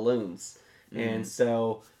about the balloons? And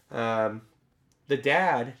so the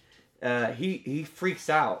dad he freaks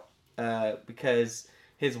out because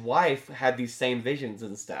his wife had these same visions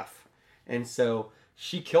and stuff, and so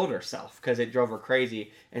she killed herself because it drove her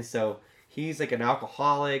crazy. And so he's like an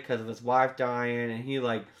alcoholic because of his wife dying, and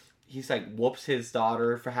he's whoops his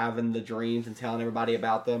daughter for having the dreams and telling everybody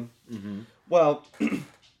about them. Mm-hmm. Well,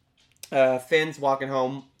 Finn's walking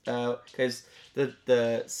home because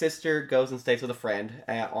the sister goes and stays with a friend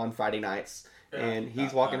on Friday nights, and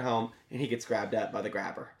he's walking home and he gets grabbed up by the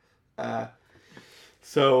Grabber.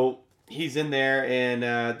 So he's in there, and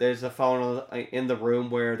there's a phone in the room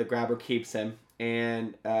where the Grabber keeps him,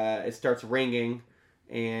 and it starts ringing,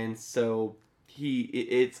 and so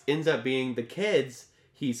it ends up being the kids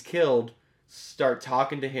he's killed start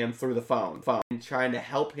talking to him through the phone and trying to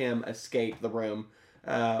help him escape the room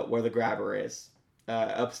where the Grabber is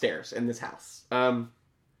upstairs in this house.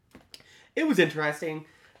 It was interesting.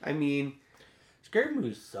 I mean, scary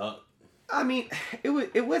movies suck. I mean,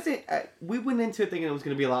 it wasn't. We went into it thinking it was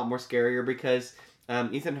going to be a lot more scarier because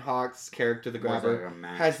Ethan Hawke's character, the Grabber,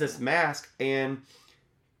 has this mask, and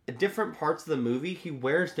different parts of the movie he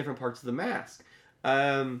wears different parts of the mask.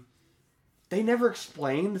 They never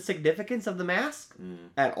explain the significance of the mask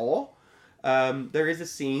at all. There is a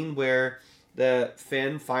scene where the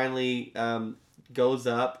Finn finally goes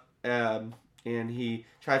up and he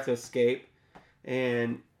tries to escape,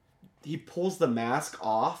 and he pulls the mask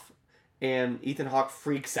off. And Ethan Hawke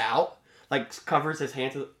freaks out, covers his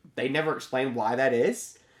hands. They never explain why that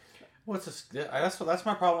is. That's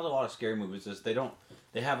my problem with a lot of scary movies is they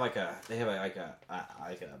have a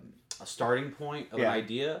starting point of an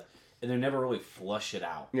idea, and they never really flush it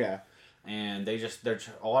out. Yeah. And they're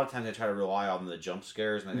a lot of times they try to rely on the jump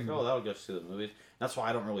scares, and they think, that'll get us through the movies. That's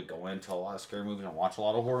why I don't really go into a lot of scary movies and watch a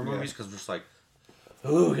lot of horror movies, because I'm just like,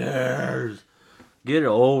 who cares? Get it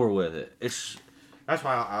over with it. That's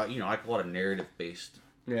why I like a lot of narrative based.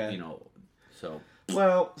 Yeah. So.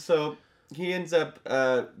 Well, so he ends up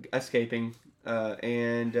escaping,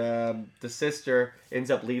 and the sister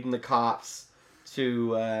ends up leading the cops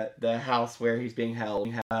to the house where he's being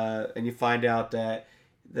held, and you find out that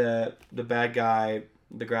the bad guy,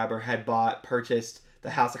 the Grabber, had purchased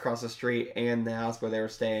the house across the street and the house where they were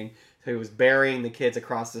staying. So he was burying the kids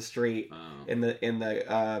across the street in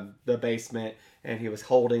the basement, and he was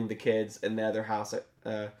holding the kids in the other house.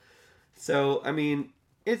 So I mean,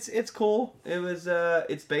 it's cool.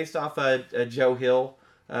 It's based off a Joe Hill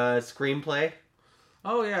screenplay.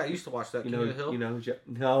 Oh yeah, I used to watch that. Hill. No,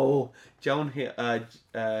 Jonah Hill.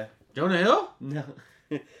 Jonah Hill? No,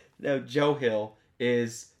 no, Joe Hill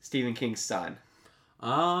is Stephen King's son.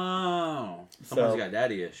 Oh. Someone's got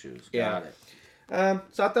daddy issues. Got it.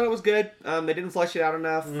 So I thought it was good. They didn't flesh it out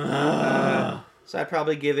enough. So I'd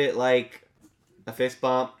probably give it like a fist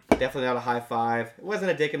bump. Definitely not a high five. It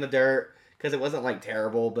wasn't a dick in the dirt because it wasn't like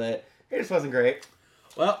terrible, but it just wasn't great.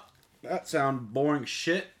 Well, that sounds boring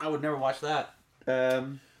shit. I would never watch that.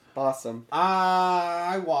 Awesome.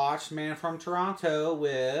 I watched Man from Toronto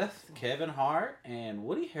with Kevin Hart and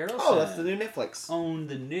Woody Harrelson. Oh, that's the new Netflix. On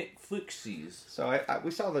the Netflixies. So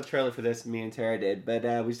we saw the trailer for this, me and Tara did, but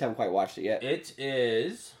we just haven't quite watched it yet. It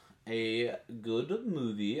is a good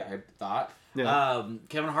movie, I thought. Yeah.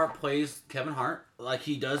 Kevin Hart plays Kevin Hart like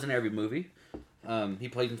he does in every movie. He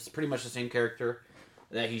plays pretty much the same character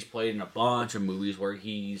that he's played in a bunch of movies where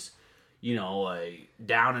he's, you know, a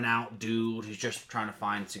down and out dude who's just trying to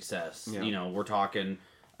find success. Yeah. You know, we're talking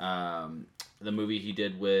the movie he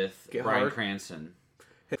did with Bryan Cranston.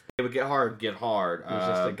 It would Get Hard. Get Hard. It was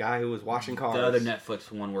just a guy who was washing cars. The other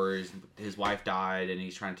Netflix one where his wife died and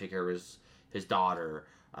he's trying to take care of his daughter.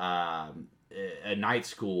 A Night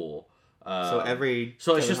School. So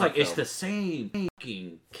it's just like film. It's the same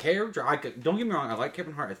character. Don't get me wrong. I like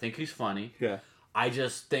Kevin Hart. I think he's funny. Yeah. I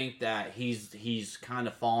just think that he's kind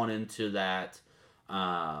of fallen into that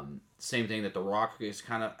same thing that The Rock is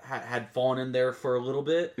kind of had fallen in there for a little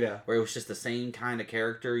bit. Yeah. Where it was just the same kind of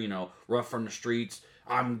character, you know, rough from the streets.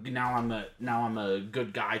 I'm a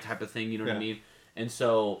good guy type of thing. You know what I mean? And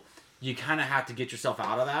so you kind of have to get yourself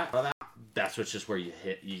out of that. That's what's just where you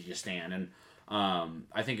stand. And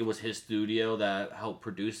I think it was his studio that helped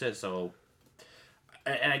produce it. So,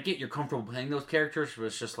 and I get you're comfortable playing those characters, but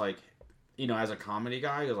it's just like, you know, as a comedy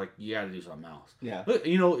guy, it's like, you got to do something else. Yeah. But,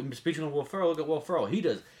 you know, speaking of Will Ferrell, look at Will Ferrell. He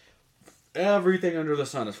does everything under the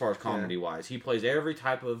sun as far as comedy-wise. He plays every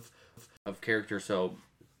type of character, so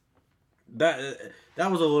that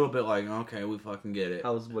was a little bit like, okay, we fucking get it.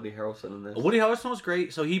 How was Woody Harrelson in this? Woody Harrelson was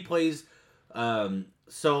great. So he plays...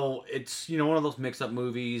 so it's, you know, one of those mix-up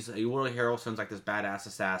movies. Woody Harrelson's like this badass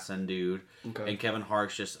assassin dude. Okay. And Kevin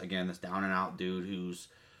Hart's just, again, this down-and-out dude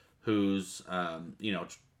who's you know...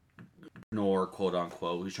 nor quote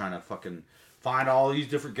unquote, who's trying to fucking find all these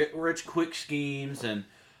different get rich quick schemes and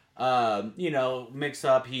you know,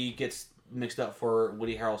 he gets mixed up for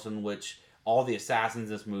Woody Harrelson, which all the assassins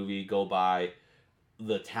in this movie go by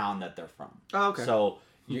the town that they're from. Oh, okay. So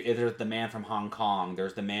there's the man from Hong Kong,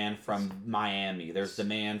 there's the man from Miami, there's the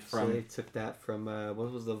man from... So they took that from,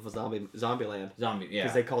 what was the Zombieland? Zombie, yeah.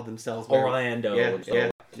 Because they called themselves... Orlando.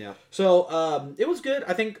 Yeah. So, it was good.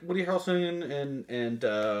 I think Woody Harrelson and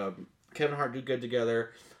Kevin Hart do good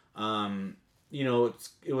together. You know,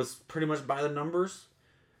 it was pretty much by the numbers.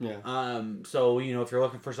 Yeah. So, you know, if you're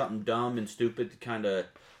looking for something dumb and stupid to kind of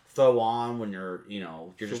throw on when you're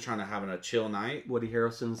just trying to have a chill night. Woody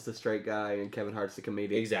Harrelson's the straight guy and Kevin Hart's the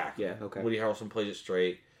comedian. Exactly. Yeah, okay. Woody Harrelson plays it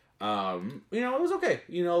straight. You know, it was okay.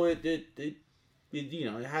 You know, it you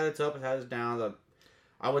know, it had its up, it had its downs.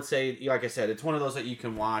 I would say, like I said, it's one of those that you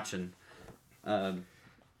can watch and...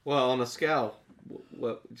 well, on a scale,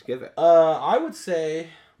 what would you give it? I would say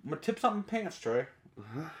I'm going to tip something pants, Troy.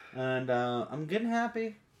 And I'm getting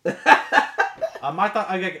happy.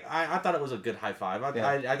 I thought it was a good high five. I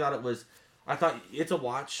thought it's a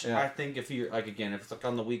watch. Yeah. I think if you're like, again, if it's like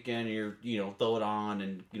on the weekend, you know, throw it on,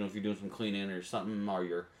 and you know, if you're doing some cleaning or something, or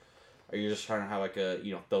you're just trying to have like a,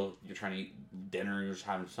 you know, you're trying to eat dinner and you're just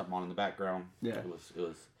having something on in the background. Yeah,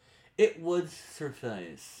 it would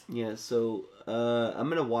suffice. Yeah, so I'm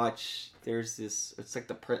gonna watch. There's this. It's like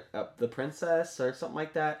the princess or something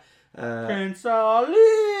like that. Prince Ali.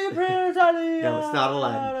 No, it's not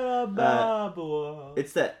Aladdin.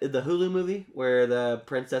 It's the Hulu movie where the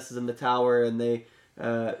princess is in the tower and they.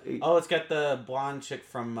 It's got the blonde chick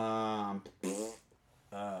from. I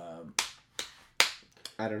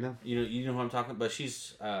don't know. You know who I'm talking about, but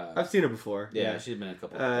she's. I've seen her before. Yeah, she's been in a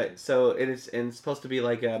couple. So it's supposed to be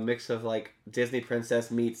like a mix of like Disney princess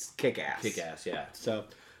meets Kick-Ass. Kick-Ass, yeah. So.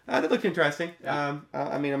 That looked interesting. Yeah.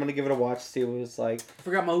 I mean, I'm going to give it a watch, see what it's like. I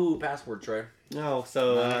forgot my Hulu password, Trey. No,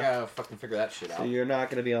 so... I got to fucking figure that shit out. So you're not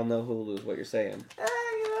going to be on no Hulu is what you're saying.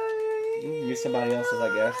 You can use somebody else's,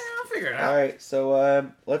 I guess. I'll figure it out. Alright,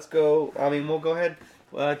 so let's go. I mean, we'll go ahead.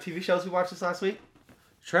 TV shows we watched this last week?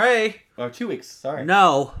 Trey! Or 2 weeks, sorry.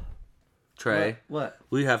 No! Trey. What?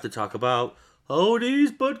 We have to talk about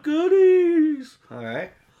oldies but goodies.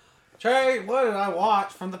 Alright. Trey, what did I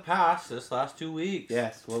watch from the past this last 2 weeks?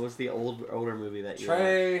 Yes, what was the older movie that you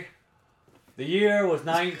Trey, watched? The year was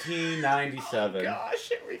 1997. Oh gosh,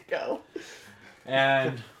 here we go.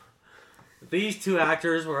 And these two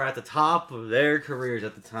actors were at the top of their careers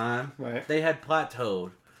at the time. Right. They had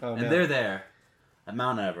plateaued. Oh, and they're there at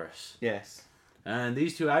Mount Everest. Yes. And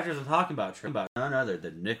these two actors I'm talking about none other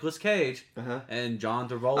than Nicolas Cage and John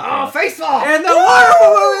Travolta. Oh, Face Off! And the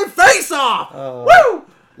wonderful movie Face Off! Woo!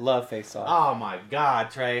 Love Face Off. Oh my God,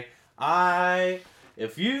 Trey.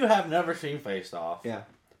 If you have never seen Face Off,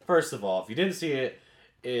 first of all, if you didn't see it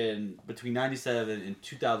in between 97 and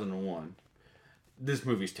 2001, this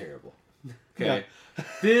movie's terrible. Okay?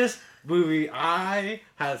 This movie, I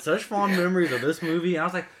had such fond memories of this movie, and I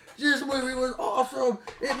was like, this movie was awesome.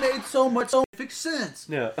 It made so much scientific sense.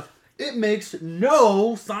 Yeah. It makes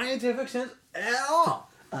no scientific sense at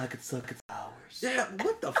all. I could suck its hours. Yeah,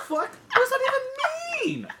 what the fuck? What does that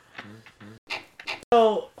even mean?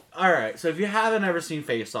 So, alright, so if you haven't ever seen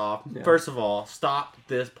Face Off, first of all, stop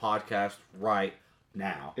this podcast right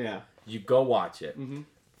now. Yeah. You go watch it.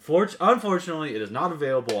 Unfortunately, it is not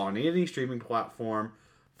available on any streaming platform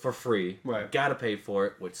for free. Right. You gotta pay for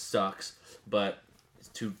it, which sucks, but it's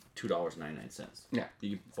 $2.99. Yeah.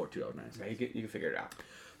 You can afford $2.99. You can figure it out.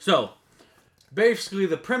 So, basically,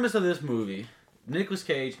 the premise of this movie, Nicolas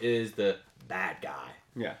Cage is the bad guy.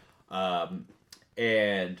 Yeah.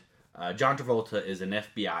 And John Travolta is an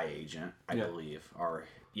FBI agent, I believe. Or,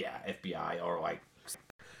 FBI, or like...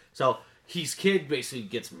 So, his kid basically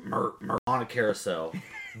gets murdered on a carousel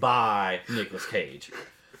by Nicolas Cage.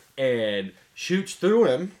 And shoots through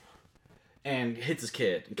him and hits his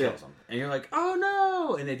kid and kills him. And you're like, oh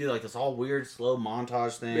no! And they do like this all weird slow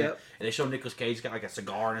montage thing. Yep. And they show Nicolas Cage got like a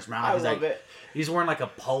cigar in his mouth. I love it. He's wearing like a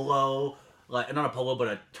polo, like not a polo, but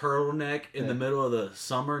a turtleneck in the middle of the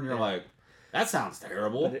summer. And you're like, that sounds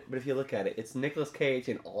terrible. But if you look at it, it's Nicolas Cage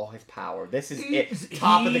in all his power. This is it.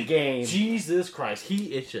 Top of the game. Jesus Christ.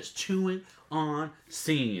 He is just chewing on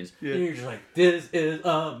scenes. Yeah. And you're just like, this is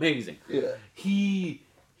amazing. Yeah. He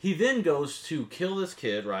then goes to kill this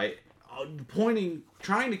kid, right?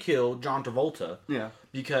 Trying to kill John Travolta. Yeah.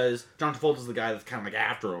 Because John Travolta's the guy that's kind of like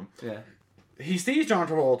after him. Yeah. He sees John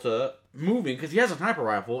Travolta moving because he has a sniper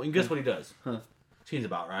rifle, and guess what he does? Seems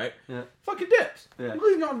about right. Yeah. Fucking dips. Yeah. He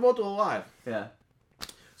leaves John Travolta alive. Yeah.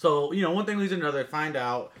 So, one thing leads to another. Find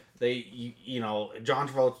out John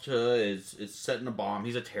Travolta is setting a bomb.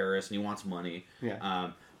 He's a terrorist and he wants money.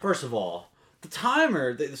 Yeah. First of all, the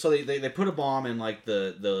timer. They put a bomb in like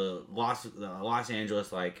the Los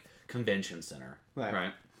Angeles like convention center.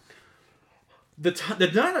 Right. The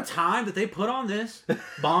amount of time that they put on this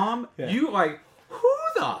bomb, you like, who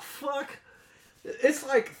the fuck? It's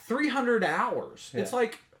like 300 hours. Yeah. It's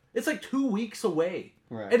like 2 weeks away.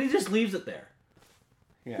 Right. And he just leaves it there.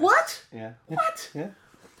 Yeah. What? Yeah. What? Yeah.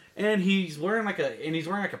 And he's wearing like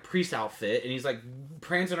a priest outfit, and he's like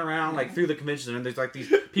prancing around like through the convention center. And there's like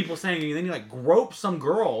these people singing, and then he like gropes some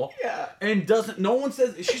girl. Yeah. And no one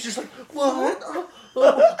says. She's just like, what?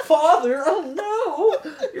 Oh, Father? Oh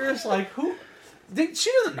no! You're just like, who?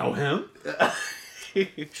 She doesn't know him.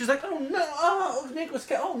 She's like, oh no! Oh,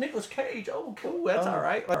 Nicolas Cage! Oh, cool. That's all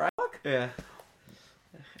right. Yeah.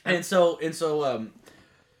 And so,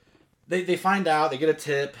 they find out. They get a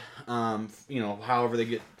tip. However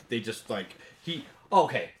they just like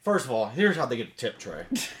okay, first of all, here's how they get the tip, Trey.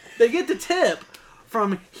 They get the tip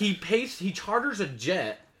from he charters a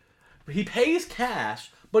jet, he pays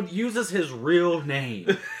cash, but uses his real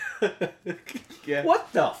name. Yeah.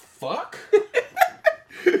 What the fuck?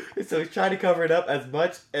 So he's trying to cover it up as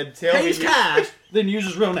much until pays cash, then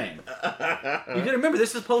uses real name. You gotta remember,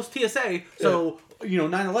 this is post TSA, so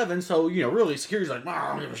 9/11, so really security's like,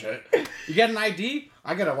 I don't give a shit. You got an ID?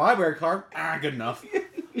 I got a library card. Good enough.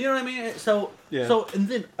 You know what I mean? So and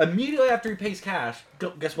then immediately after he pays cash,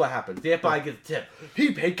 guess what happens? The FBI gets a tip.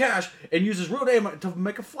 He paid cash and uses real name to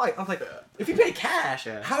make a flight. I was like, if he paid cash,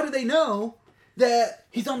 how do they know that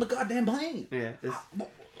he's on the goddamn plane? Yeah.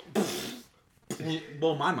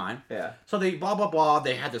 Blow my mind. Yeah. So they blah blah blah.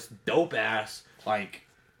 They had this dope ass like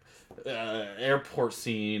airport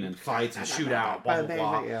scene and fights and shootout. Blah blah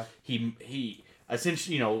blah. Yeah. He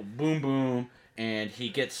essentially boom boom, and he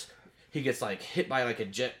gets like hit by like a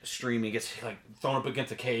jet stream. He gets like thrown up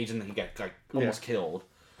against a cage, and then he gets like almost killed.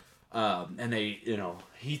 And they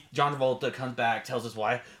John Travolta comes back, tells his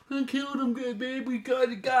wife, "I killed him, good babe. We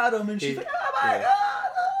got him," and she's like, "Oh my god."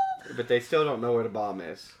 But they still don't know where the bomb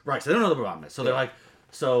is. Right, so they don't know the bomb is. So they're like,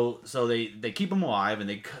 so they keep him alive, and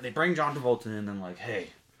they bring John Travolta in, and like, hey,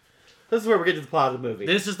 this is where we get to the plot of the movie.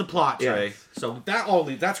 This is the plot, Trey. Yes. So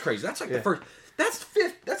that's crazy. That's like the first. That's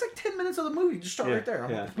like 10 minutes of the movie. Just start right there.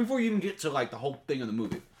 Yeah. Before you even get to like the whole thing of the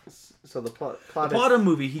movie. So the plot of the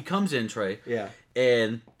movie, he comes in, Trey. Yeah.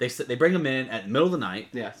 And they bring him in at the middle of the night.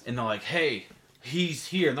 Yes. And they're like, hey, he's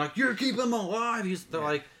here. And they're like, you're keeping him alive. They're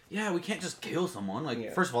like, yeah, we can't just kill someone.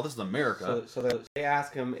 Like, first of all, this is America. So they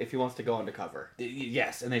ask him if he wants to go undercover.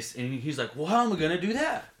 Yes, and he's like, well, how am I gonna do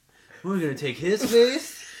that? we're gonna take his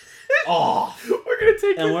face off. We're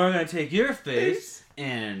gonna take your face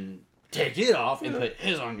and take it off and put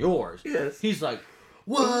his on yours. Yes. He's like,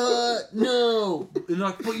 what? No. And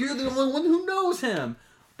like, but you're the only one who knows him.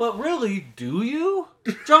 But really, do you?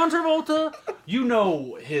 John Travolta, you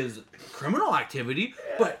know his criminal activity,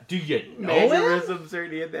 but do you know mannerisms or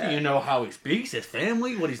any of that? Do you know how he speaks, his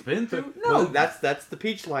family, what he's been through? No. Well, that's the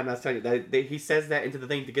peach line I was telling you. That he says that into the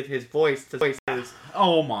thing to get his voice to voice his...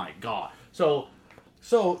 Oh my god. So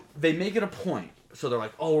they make it a point. So they're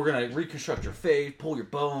like, oh, we're going to reconstruct your face, pull your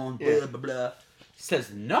bone, blah, blah, blah.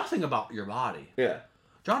 Says nothing about your body. Yeah.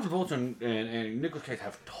 John Travolta and Nicolas Cage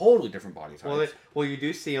have totally different body types. Well, you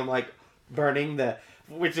do see him, like, burning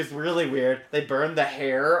which is really weird. They burn the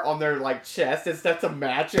hair on their, like, chest and stuff to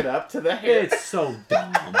match it up to the hair. It's so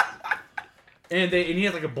dumb. and he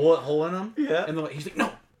has, like, a bullet hole in him. Yeah. And he's like,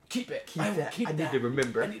 no, keep it. I need to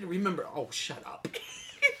remember. I need to remember. Oh, shut up.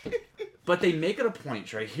 But they make it a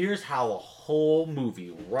point, right? Here's how a whole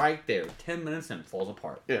movie, right there, 10 minutes in, falls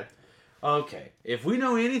apart. Yeah. Okay, if we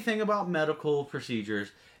know anything about medical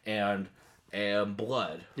procedures and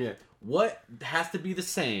blood, what has to be the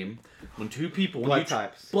same when two people... Blood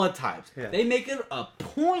types. Yeah. They make it a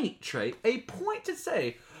point, Trey, to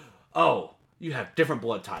say, oh, you have different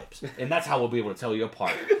blood types, and that's how we'll be able to tell you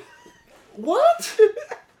apart. What?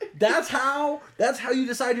 That's how you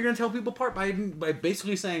decide you're going to tell people apart, by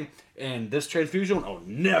basically saying, and this transfusion will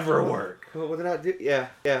never work. Well, what did I do? Yeah.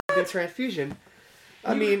 Good transfusion.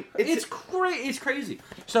 I mean, it's crazy.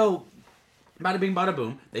 So, bada bing, bada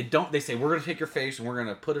boom. They say, we're going to take your face and we're going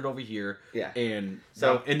to put it over here. Yeah. And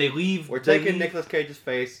they leave. We're taking Nicolas Cage's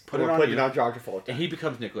face, putting it on John Travolta. And he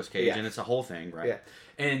becomes Nicolas Cage, and it's a whole thing, right? Yeah.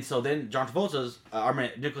 And so then John Travolta's,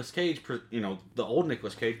 Nicolas Cage, the old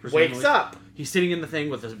Nicolas Cage, wakes up. He's sitting in the thing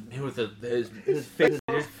with his face.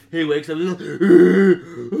 He wakes up. You're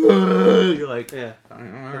like, yeah, all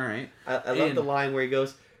right. I love the line where he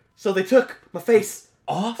goes, so they took my face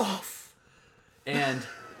off. And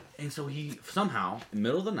so he somehow, in the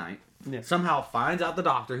middle of the night, somehow finds out the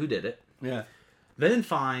doctor who did it. Yeah. Then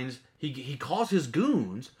finds, he calls his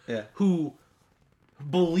goons, who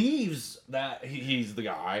believes that he's the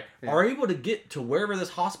guy, are able to get to wherever this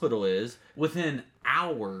hospital is within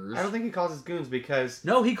hours. I don't think he calls his goons because...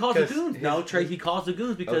 No, he calls the goons. Trey, he calls the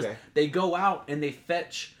goons because they go out and they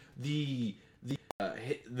fetch his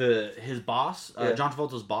boss, John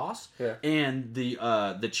Travolta's boss, and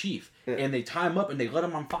the chief, and they tie him up and they let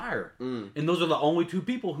him on fire. And those are the only two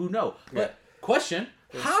people who know. But question: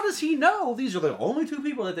 how does he know these are the only two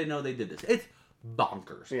people that they know they did this? It's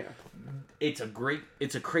bonkers. Yeah, it's a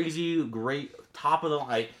crazy, great top of the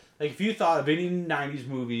line. Like if you thought of any '90s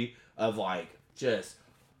movie of like just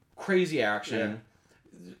crazy action,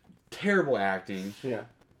 terrible acting,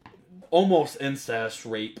 almost incest,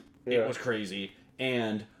 rape. It was crazy.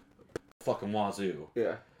 And fucking wazoo.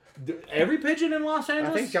 Yeah. Every pigeon in Los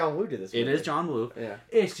Angeles... I think John Woo did this movie. It is John Woo. Yeah.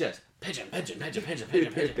 It's just pigeon.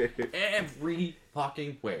 Every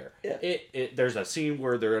fucking where. Yeah. There's a scene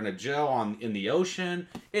where they're in a jail in the ocean.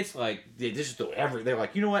 It's like, they just do they're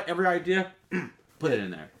like, you know what? Every idea, put it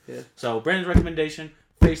in there. Yeah. So, Brandon's recommendation,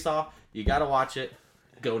 Face Off. You gotta watch it.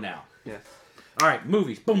 Go now. Yeah. All right,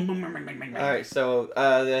 movies. Boom, boom, boom, boom, boom, boom. All right, so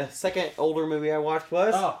the second older movie I watched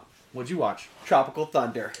was... What'd you watch? Tropical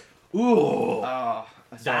Thunder. Ooh.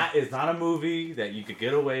 That is not a movie that you could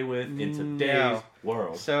get away with in today's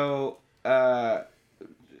world. So, Robert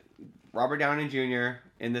Downey Jr.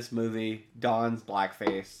 in this movie dons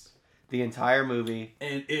blackface the entire movie.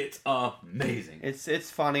 And it's amazing. It's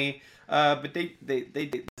funny. But they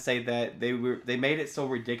did say that they made it so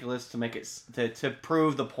ridiculous to make it to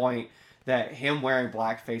prove the point that him wearing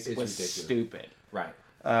blackface was ridiculous. Stupid. Right.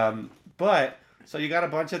 But so you got a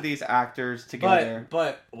bunch of these actors together.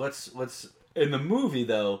 But let's in the movie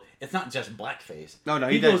though, it's not just blackface. No,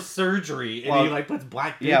 he goes surgery and he like puts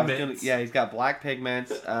black pigments. Yeah, he's got black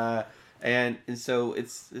pigments. And so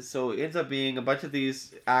it ends up being a bunch of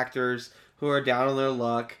these actors who are down on their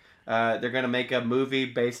luck. They're gonna make a movie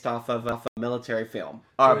based off of a military film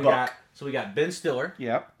or book. So we got Ben Stiller.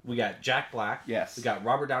 Yep. We got Jack Black. Yes. We got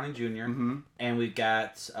Robert Downey Jr. Mm-hmm. And we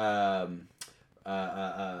got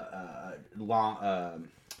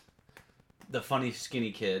the funny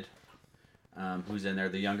skinny kid who's in there,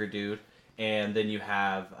 the younger dude, and then you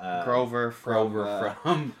have Grover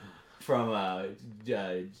from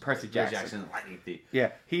Percy Jackson Lightning Thief. Yeah,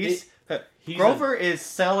 he's Grover is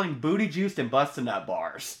selling booty juice and busting nut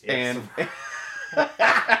bars, and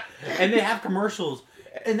and they have commercials,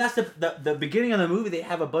 and that's the beginning of the movie. They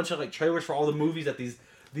have a bunch of like trailers for all the movies that these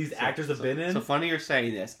actors have been in. So funny you're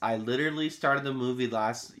saying this. I literally started the movie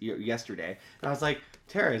yesterday, and I was like,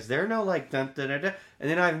 Tara, is there no like dun, dun, dun, dun? And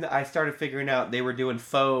then I started figuring out they were doing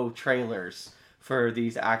faux trailers for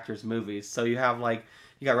these actors' movies. So you have like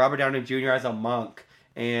you got Robert Downey Jr. as a monk,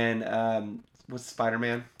 and what's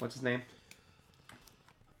Spider-Man? What's his name?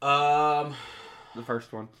 The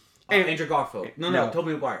first one. Andrew Garfield. No,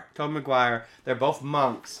 Tobey Maguire. Tobey Maguire. They're both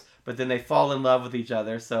monks, but then they fall in love with each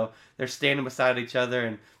other. So they're standing beside each other,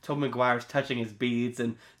 and Tobey Maguire's touching his beads,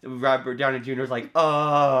 and Robert Downey Jr.'s like,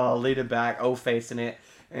 oh, leaning back, facing it.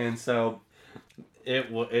 And so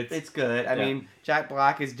it's good. I mean, Jack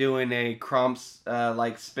Black is doing a Crump's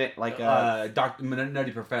Dr.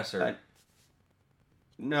 Nutty Professor.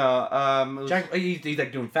 Jack, he's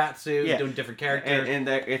like doing fat suit, doing different characters, and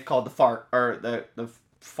it's called the fart or the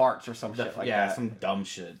farts or some shit like that. Some dumb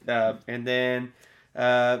shit. And then,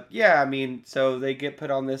 I mean, so they get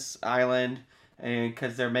put on this island, and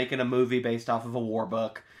because they're making a movie based off of a war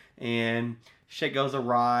book, and shit goes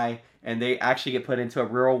awry, and they actually get put into a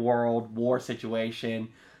real world war situation,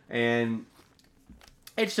 and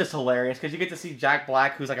it's just hilarious because you get to see Jack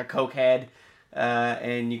Black, who's like a cokehead.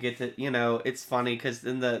 And you get to, it's funny because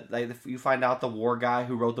then you find out the war guy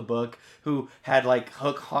who wrote the book, who had like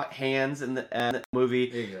hot hands in the movie,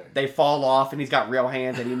 exactly. They fall off and he's got real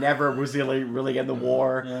hands and he never was really in the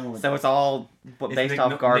war. So it's all based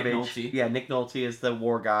off garbage. Nick Nolte. Yeah, Nick Nolte is the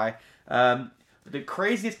war guy. The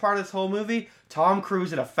craziest part of this whole movie, Tom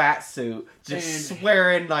Cruise in a fat suit, just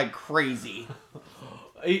swearing like crazy.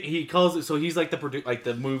 He calls it, so he's like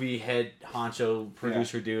the movie head honcho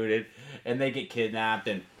producer dude, and they get kidnapped,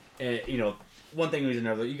 and one thing leads to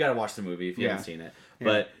another. You gotta watch the movie if you haven't seen it.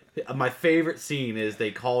 Yeah. But my favorite scene is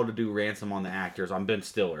they call to do ransom on the actors on Ben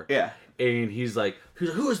Stiller. Yeah, and he's like,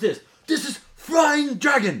 who is this? This is Flying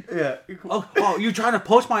Dragon. Yeah. Oh, you trying to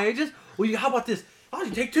poach my agents? Well, how about this? Oh,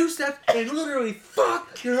 you take 2 steps and literally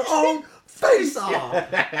fuck your own face off.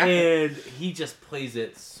 And he just plays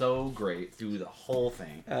it so great through the whole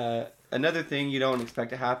thing. Another thing you don't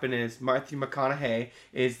expect to happen is Matthew McConaughey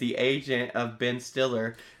is the agent of Ben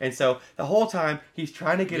Stiller. And so the whole time he's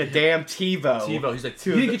trying to get a damn TiVo. He's like,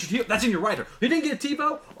 you didn't get your TiVo? That's in your writer. You didn't get a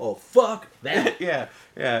TiVo? Oh, fuck that. Yeah.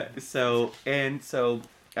 So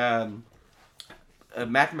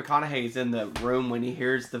Matthew McConaughey is in the room when he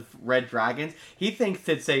hears the Red Dragons. He thinks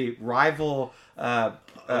it's a rival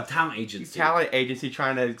talent agency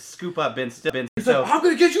trying to scoop up Ben Stiller. He's like, I'm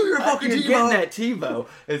gonna get you your fucking TiVo. Getting that TiVo.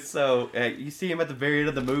 And so you see him at the very end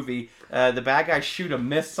of the movie. The bad guys shoot a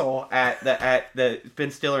missile at the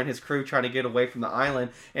Ben Stiller and his crew trying to get away from the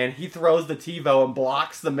island, and he throws the TiVo and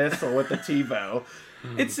blocks the missile with the TiVo.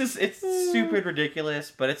 It's stupid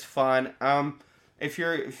ridiculous, but it's fun. If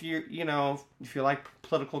you like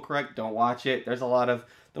political correct, don't watch it. There's a lot of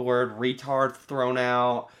the word retard thrown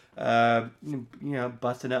out.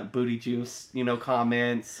 Busting up booty juice,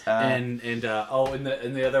 comments. And the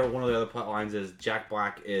other one of the other plot lines is Jack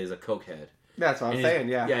Black is a cokehead. That's what I'm saying.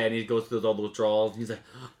 Yeah. Yeah, and he goes through all those draws. And he's like,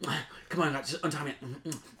 "Come on, just untie me.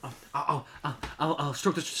 I'll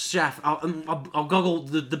stroke the shaft. I'll goggle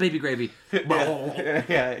the baby gravy."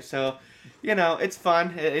 Yeah. So. It's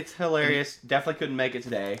fun. It's hilarious. Definitely couldn't make it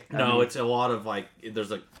today. No, it's a lot of like. There's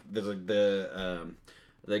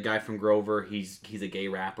the guy from Grover. He's a gay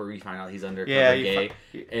rapper. You find out he's undercover gay,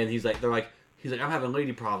 and he's like, I'm having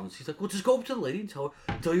lady problems. He's like, well, just go up to the lady and tell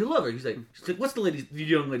you love her. He's like, what's the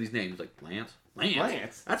young lady's name? He's like, Lance.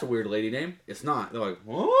 That's a weird lady name. It's not. They're like,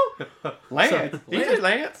 what? Lance. He said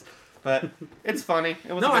Lance. But it's funny.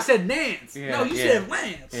 I said Nance. Yeah, no, you said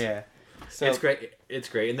Lance. Yeah. So it's great. It's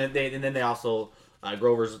great. And then they also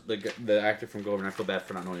Grover's the actor from Grover, and I feel bad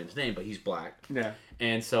for not knowing his name, but he's black. Yeah.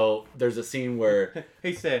 And so there's a scene where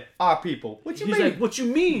he said, "Our people." What you mean? He's like, "What you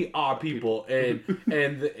mean, our people?" And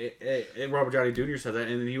Robert Downey Jr. says that,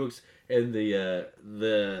 and he looks, and the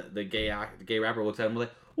gay rapper looks at him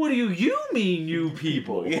like, "What do you mean, you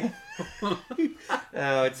people?" Yeah.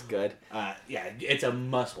 Oh, it's good. It's a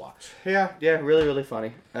must watch. Yeah, really, really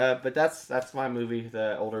funny. But that's my movie,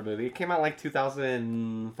 the older movie. It came out like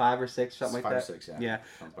 2005 or 6, something like that. 5 or 6, yeah.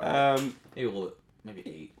 Yeah.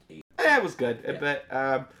 Maybe 8. Yeah, it was good. Yeah. But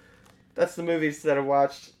that's the movies that I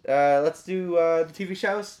watched. Let's do the TV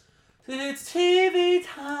shows. It's TV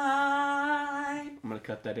time. I'm gonna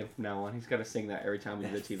cut that in from now on. He's gotta sing that every time we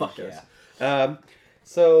do the TV shows. Yeah.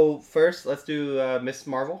 So first, let's do Ms.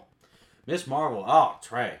 Marvel. Ms. Marvel. Oh,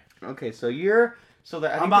 Trey. Okay, so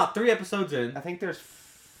I'm about 3 episodes in. I think there's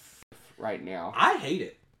right now. I hate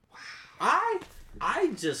it.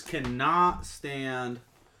 I just cannot stand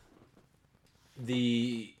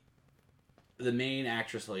the main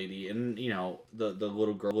actress lady and the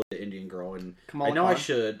little girl, the Indian girl, and Kamala Khan.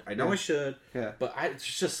 I should. Yeah. But it's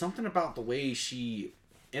just something about the way she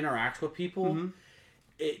interacts with people. Mm-hmm.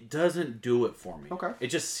 it doesn't do it for me. Okay. It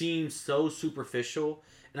just seems so superficial,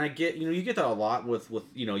 and I get you get that a lot with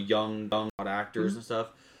young actors and stuff,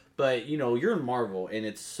 but you're in Marvel, and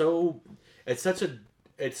it's such a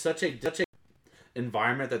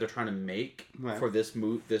environment that they're trying to make for this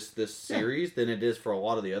series than it is for a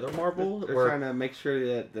lot of the other Marvel. They're trying to make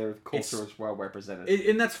sure that their culture is well represented,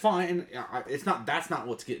 and that's fine. It's not. That's not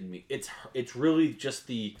what's getting me. It's really just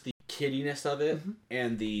the kiddiness of it,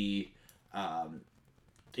 and the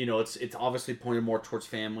it's obviously pointed more towards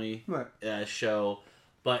family show,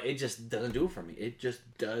 but it just doesn't do it for me. It just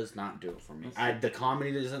does not do it for me. The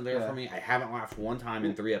comedy isn't there for me. I haven't laughed one time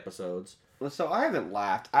in 3 episodes. So I haven't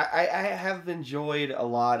laughed. I have enjoyed a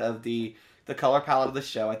lot of the color palette of the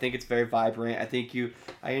show. I think it's very vibrant.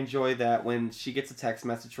 I enjoy that when she gets a text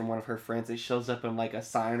message from one of her friends, it shows up in like a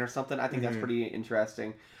sign or something. I think that's pretty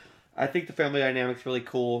interesting. I think the family dynamic's really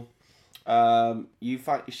cool.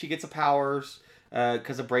 She gets a powers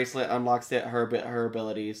because a bracelet unlocks her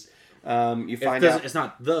abilities. You find out it's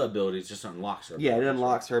not the abilities, it just unlocks her. Yeah, it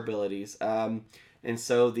unlocks her abilities. And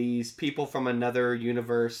so these people from another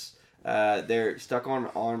universe. They're stuck on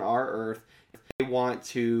our Earth. They want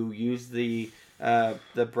to use the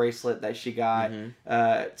bracelet that she got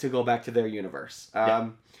to go back to their universe.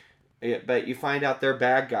 But you find out they're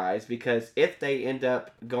bad guys because if they end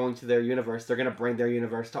up going to their universe, they're going to bring their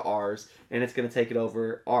universe to ours, and it's going to take it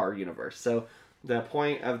over our universe. So the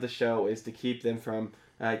point of the show is to keep them from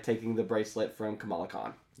taking the bracelet from Kamala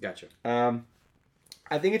Khan. Gotcha.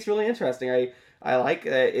 I think it's really interesting. I like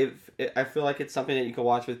I feel like it's something that you can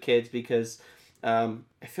watch with kids because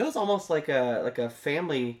it feels almost like a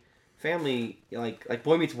family like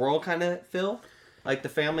Boy Meets World kind of feel. Like the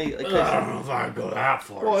family. Like, I don't know if I'd go that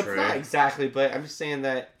far. Well, it's not exactly, but I'm just saying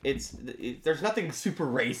that there's nothing super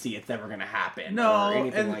racy it's ever gonna happen or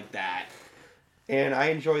anything like that. And I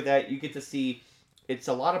enjoy that you get to see. It's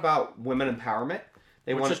a lot about women empowerment.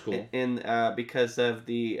 Which is cool. Because of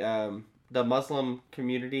the Muslim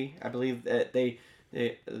community, I believe that the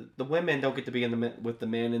women don't get to be with the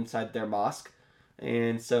men inside their mosque,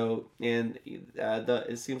 and so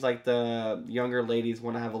it seems like the younger ladies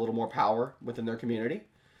want to have a little more power within their community,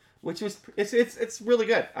 which is it's really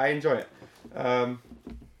good. I enjoy it.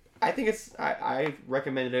 I think I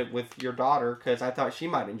recommended it with your daughter because I thought she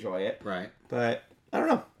might enjoy it. Right. But I don't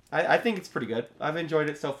know. I think it's pretty good. I've enjoyed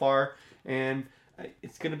it so far, and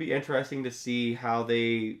it's going to be interesting to see how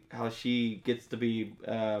she gets to be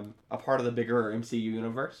a part of the bigger MCU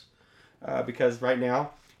universe. Because right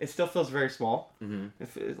now it still feels very small. Mm-hmm.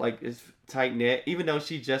 It's tight knit. Even though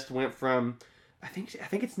she just went from, I think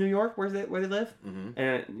it's New York where they live,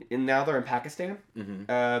 and now they're in Pakistan. In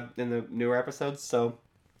the newer episodes. So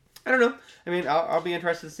I don't know. I mean, I'll be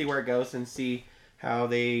interested to see where it goes and see how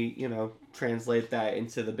they translate that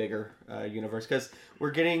into the bigger universe because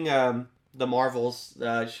we're getting. The Marvels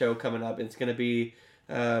show coming up. It's going to be,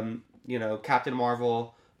 Captain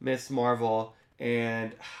Marvel, Ms. Marvel,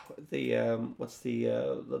 and the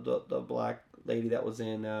black lady that was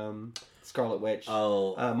in Scarlet Witch?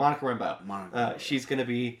 Monica Rambeau. She's going to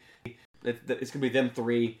be. It's going to be them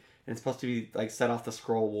 3, and it's supposed to be like set off the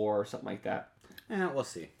Skrull War or something like that. Yeah, we'll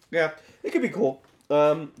see. Yeah, it could be cool.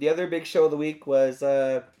 The other big show of the week was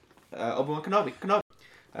Obi-Wan Kenobi.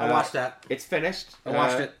 I watched that. It's finished. I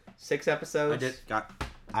watched it. 6 episodes.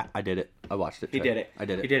 I did it. I watched it. He did it. I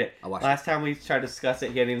did it. He did it. I watched Last time we tried to discuss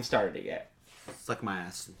it, he hadn't even started it yet. Suck my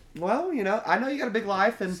ass. Well, I know you got a big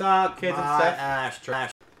life and suck kids my and stuff. Ass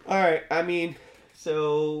trash. All right. I mean,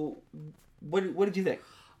 so what did you think?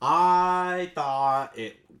 I thought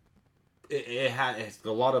it's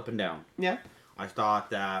a lot up and down. Yeah. I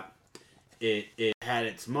thought that it had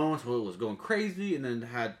its moments where it was going crazy, and then it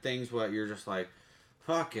had things where you're just like,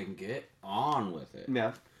 fucking get on with it.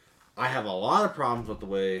 Yeah. I have a lot of problems with the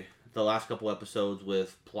way the last couple episodes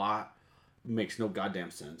with plot makes no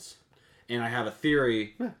goddamn sense. And I have a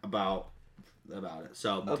theory about it.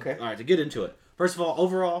 So, okay. All right, to get into it. First of all,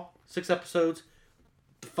 overall, 6 episodes.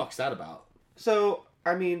 The fuck's that about? So,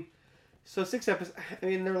 6 episodes. I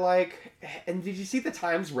mean, they're like... And did you see the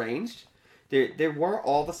times ranged? They weren't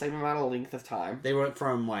all the same amount of length of time. They went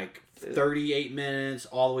from, 38 minutes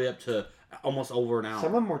all the way up to almost over an hour.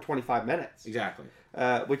 Some of them were 25 minutes. Exactly.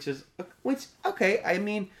 Which okay. I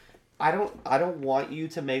mean, I don't want you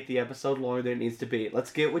to make the episode longer than it needs to be.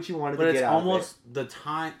 Let's get what you wanted to get out of it. But it's almost the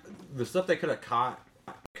time, the stuff they could have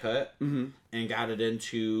cut and got it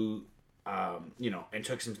into, and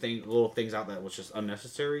took some little things out that was just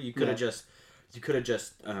unnecessary. You could have just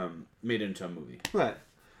made it into a movie. Right.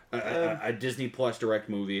 A Disney Plus direct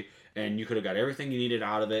movie, and you could have got everything you needed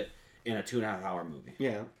out of it. in a 2.5-hour movie.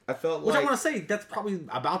 Yeah, I felt Which I want to say, that's probably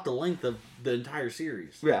about the length of the entire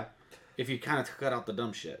series. Yeah. If you kind of cut out the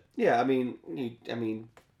dumb shit. Yeah, I mean,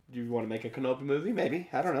 do you want to make a Kenobi movie? Maybe.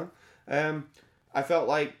 I don't know. I felt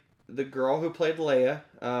like the girl who played Leia,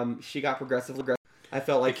 she got progressively aggressive. I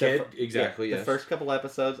felt like the kid, the first couple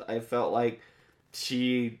episodes, I felt like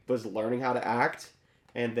she was learning how to act,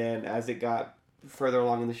 and then as it got further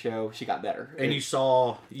along in the show, she got better. And you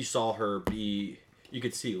saw her be. You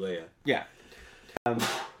could see Leia. Yeah.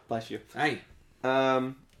 Bless you. Hey.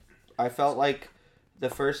 I felt like the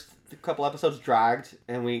first couple episodes dragged,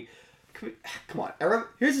 and come on.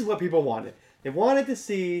 Here's what people wanted. They wanted to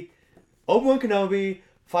see Obi-Wan Kenobi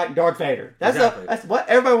fighting Darth Vader. That's what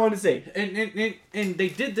everybody wanted to see. And they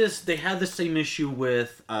did this. They had the same issue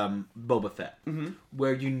with Boba Fett,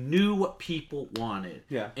 where you knew what people wanted.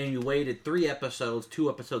 Yeah. And you waited 2 episodes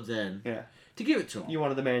in. Yeah. To give it to them. You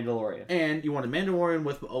wanted the Mandalorian. And you wanted Mandalorian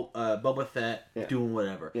with Boba Fett doing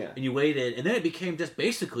whatever. Yeah. And you waited, and then it became just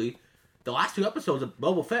basically the last 2 episodes of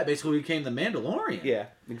Boba Fett basically became the Mandalorian. Yeah,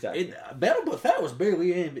 exactly. Boba Fett was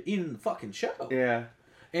barely in the fucking show. Yeah.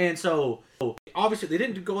 And so obviously they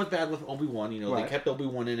didn't go as bad with Obi-Wan. Right. They kept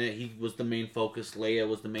Obi-Wan in it. He was the main focus. Leia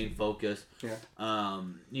was the main focus. Yeah.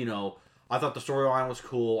 I thought the storyline was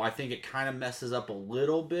cool. I think it kind of messes up a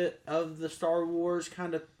little bit of the Star Wars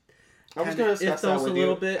kind of. I was going to discuss that with you.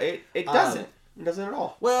 Little bit. It doesn't. It doesn't at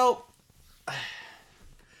all. Well,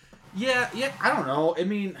 yeah. I don't know. I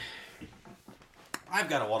mean, I've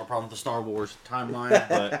got a lot of problems with the Star Wars timeline,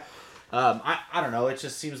 but I don't know. It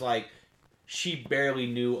just seems like she barely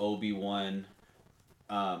knew Obi-Wan,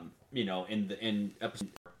 in episode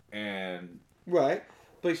and right.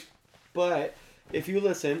 But if you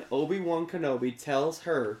listen, Obi-Wan Kenobi tells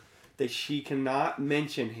her that she cannot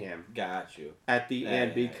mention him. Got you. At the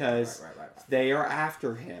end because right. they are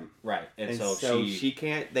after him. Right. And so she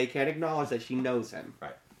can't. They can't acknowledge that she knows him.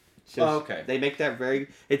 Right. So okay. They make that very.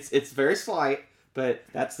 It's very slight, but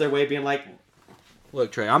that's their way of being like.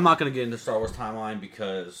 Look, Trey, I'm not going to get into Star Wars timeline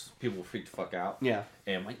because people will freak the fuck out. Yeah.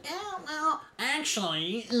 And I'm like,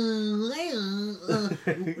 actually,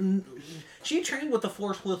 she trained with the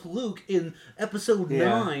Force with Luke in Episode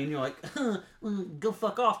 9. You're like, go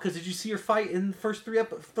fuck off. Because did you see her fight in the first three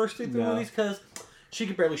movies? Because she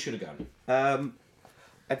could barely shoot a gun.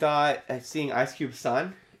 I thought seeing Ice Cube's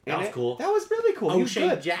son. That was cool. That was really cool.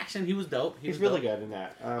 O'Shea Jackson, he was dope. He's really good in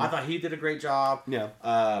that. I thought he did a great job. Yeah.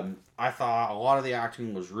 I thought a lot of the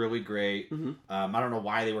acting was really great. Mm-hmm. I don't know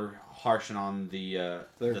why they were harshing on the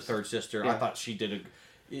third sister. Yeah. I thought she did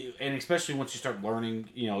and especially once you start learning,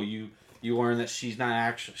 you learn that she's not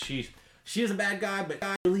actually she is a bad guy, but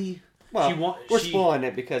really. Well, we're spoiling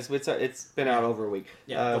it because it's been out over a week.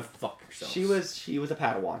 Yeah, go fuck yourself. She was a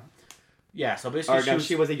Padawan. Yeah, so basically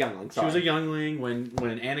she was a youngling. Sorry. She was a youngling when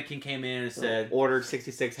Anakin came in and said Order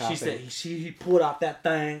 66 She said he pulled out that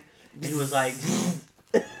thing and he was like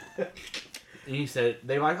and he said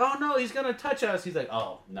they were like, oh no, he's gonna touch us. He's like,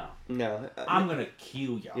 oh no, I'm gonna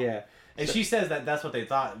kill y'all. Yeah. And she says that's what they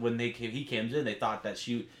thought when he came in. They thought that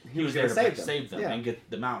he was there to save them and get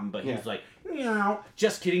the mountain, but he was like, meow,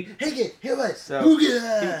 just kidding. Hey, here us.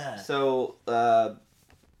 So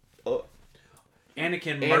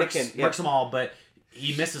Anakin murks them all, but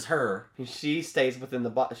he misses her. She stays within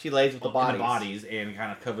she lays with the bodies and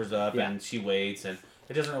kind of covers up, and she waits, and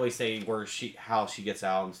it doesn't really say how she gets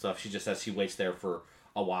out and stuff. She just says she waits there for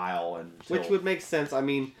a while, which would make sense. I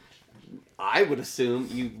mean, I would assume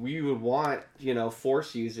you would want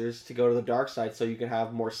Force users to go to the dark side so you can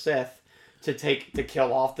have more Sith to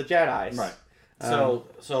kill off the Jedis. Right.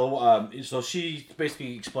 So she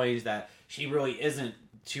basically explains that she really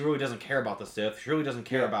doesn't care about the Sith. She really doesn't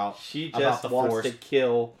care about She just wants Force. to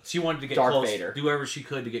kill. She wanted to get Darth close, Vader. do whatever she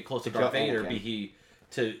could to get close to Darth Vader, Anakin.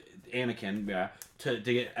 to Anakin, to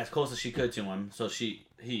get as close as she could to him, so she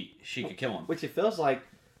could kill him. Which it feels like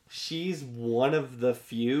she's one of the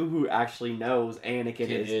few who actually knows Anakin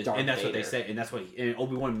is Darth Vader. And that's what they say, and that's what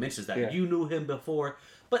Obi-Wan mentions that. Yeah. You knew him before,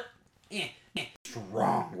 but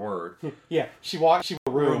strong word. Yeah, she walked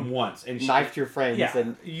the room once and knifed your friends. Yeah,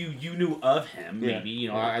 and you knew of him, maybe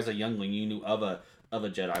as a youngling, you knew of a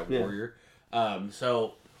Jedi warrior.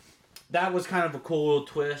 So that was kind of a cool little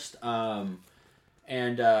twist.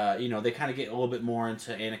 And they kind of get a little bit more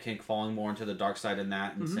into Anakin falling more into the dark side in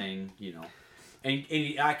that, and saying, and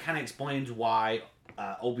that kind of explains why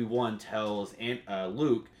Obi-Wan tells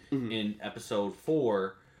Luke in Episode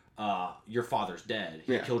 4. Your father's dead.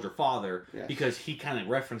 He killed your father because he kind of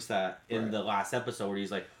referenced that in the last episode where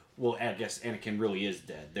he's like, well, I guess Anakin really is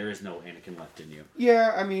dead. There is no Anakin left in you.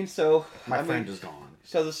 Yeah, I mean, so... My friend is gone.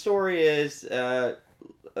 So the story is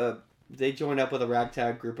they join up with a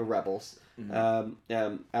ragtag group of rebels.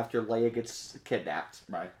 After Leia gets kidnapped.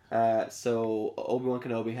 Right. So Obi-Wan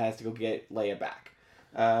Kenobi has to go get Leia back.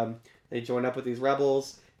 They join up with these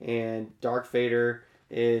rebels, and Darth Vader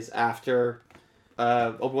is after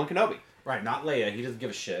Obi-Wan Kenobi. Right, not Leia. He doesn't give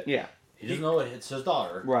a shit. Yeah. He doesn't know it's his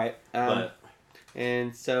daughter. Right.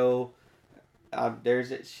 And so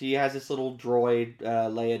she has this little droid,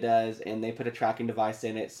 Leia does, and they put a tracking device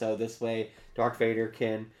in it, so this way Darth Vader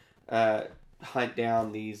can hunt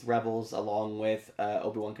down these rebels along with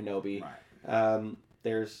Obi-Wan Kenobi. Right.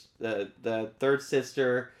 There's the third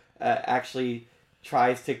sister actually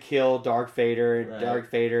tries to kill Darth Vader, and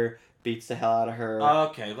Darth Vader beats the hell out of her.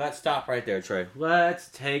 Okay, let's stop right there, Trey. Let's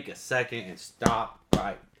take a second and stop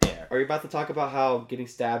right there. Are you about to talk about how getting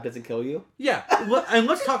stabbed doesn't kill you? Yeah, and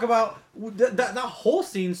let's talk about that whole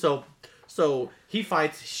scene. So he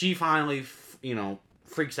fights. She finally,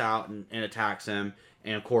 freaks out and attacks him.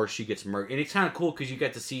 And of course, she gets murdered. And it's kind of cool because you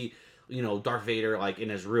get to see, Darth Vader like in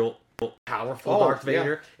his real powerful Darth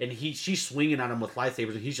Vader, and she's swinging at him with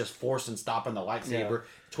lightsabers, and he's just forcing, stopping the lightsaber,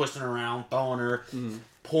 twisting around, throwing her,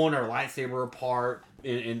 pulling her lightsaber apart,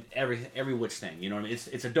 and every which thing.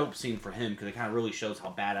 It's a dope scene for him because it kind of really shows how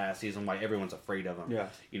badass he is and why everyone's afraid of him. Yeah.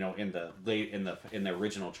 In the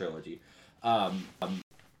original trilogy, I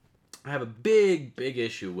have a big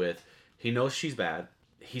issue with. He knows she's bad.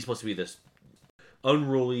 He's supposed to be this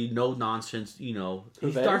unruly, no nonsense. He's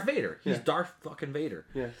Vader? Darth Vader. He's Yeah. Darth fucking Vader.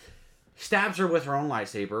 Yeah. Stabs her with her own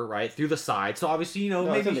lightsaber, right through the side. So obviously,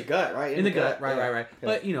 maybe it's in the gut, right? In the gut, right. Yeah.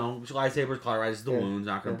 But lightsabers cauterizes the wounds,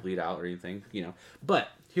 not going to bleed out or anything. But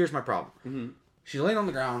here's my problem. Mm-hmm. She's laying on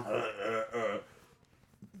the ground.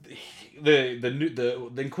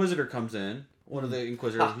 The Inquisitor comes in. One of the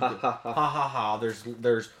Inquisitors.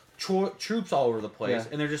 There's troops all over the place,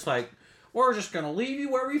 and they're just like, we're just gonna leave you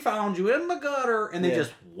where we found you in the gutter, and they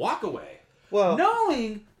just walk away. Well,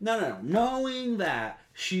 knowing that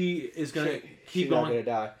she is gonna keep going, not gonna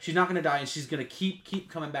die. She's not gonna die, and she's gonna keep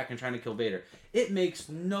coming back and trying to kill Vader. It makes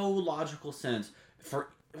no logical sense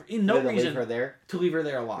reason to leave her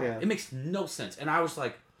there alive. Yeah. It makes no sense, and I was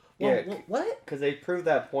like, what? Because they proved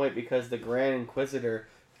that point because the Grand Inquisitor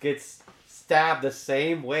gets stabbed the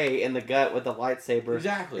same way in the gut with the lightsaber.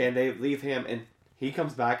 Exactly. And they leave him, and he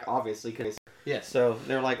comes back, obviously. Yes. So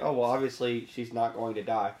they're like, oh, well, obviously she's not going to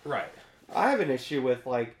die. Right. I have an issue with,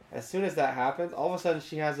 as soon as that happens, all of a sudden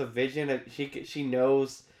she has a vision that she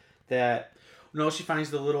knows that... No, she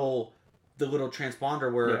finds the little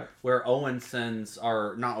transponder where Owen sends,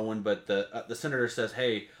 or not Owen, but the senator says,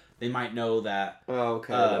 hey, they might know that... Oh,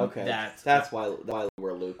 okay, okay. That's why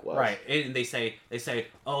where Luke was. Right, and they say,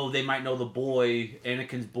 oh, they might know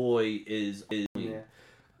Anakin's boy is... Yeah.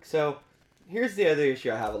 So, here's the other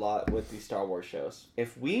issue I have a lot with these Star Wars shows.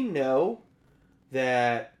 If we know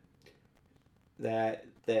that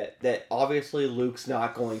obviously Luke's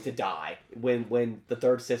not going to die when the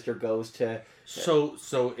third sister goes to...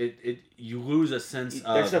 So you lose a sense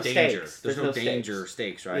of danger. Stakes. There's no danger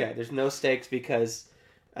stakes, right? Yeah, there's no stakes because,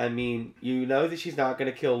 you know that she's not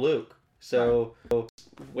going to kill Luke. So,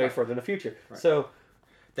 way further in the future. Right. So...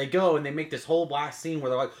 They go and they make this whole blast scene where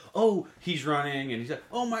they're like, oh, he's running, and he's like,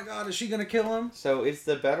 oh my god, is she going to kill him? So it's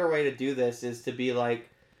the better way to do this is to be like,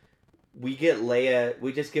 we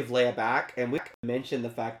just give Leia back, and we mention the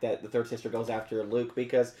fact that the third sister goes after Luke,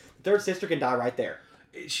 because the third sister can die right there.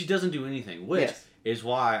 She doesn't do anything, which is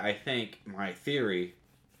why I think my theory,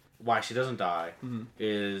 why she doesn't die,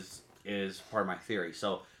 is part of my theory.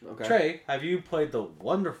 So, Trey, have you played the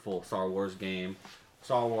wonderful Star Wars game,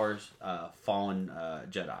 Star Wars Fallen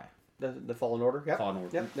Jedi? The Fallen Order? Yep. Fallen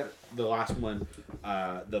Order. Yep. The last one,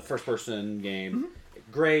 the first-person game. Mm-hmm.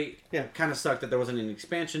 Great. Yeah. Kind of sucked that there wasn't an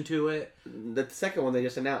expansion to it. The second one they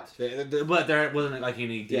just announced. But there wasn't like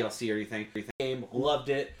any DLC or anything. Game, loved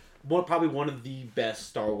it. Probably one of the best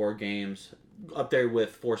Star Wars games, up there with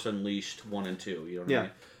Force Unleashed 1 and 2. You know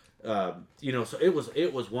what I mean? So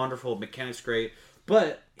it was wonderful. Mechanics great.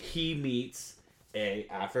 But he meets a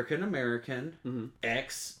African American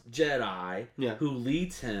ex Jedi who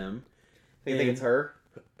leads him. You think it's her?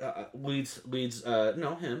 Leads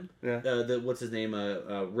no, him. Yeah. What's his name?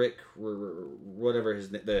 Rick, whatever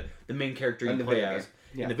his name, the main character you play as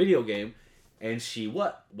in the video game. And she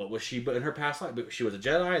what was she? But in her past life, she was a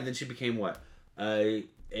Jedi, and then she became what? A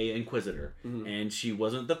Inquisitor, and she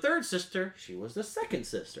wasn't the third sister; she was the second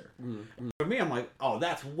sister. For me, I'm like, oh,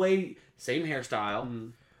 that's same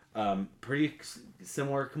hairstyle, pretty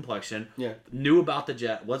similar complexion. Yeah, knew about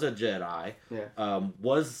was a Jedi. Yeah,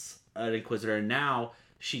 was an Inquisitor, and now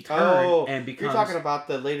she turned and becomes. You're talking about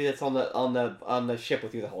the lady that's on the ship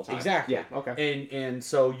with you the whole time. Exactly. Yeah. Okay. And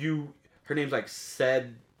so her name's like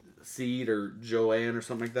Seed or Joanne or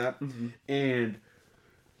something like that, and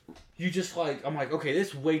you just like I'm like, okay, this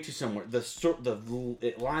is way too similar.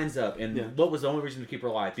 It lines up, and what was the only reason to keep her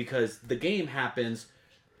alive? Because the game happens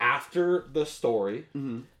after the story,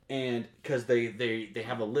 and because they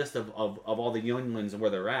have a list of all the younglings and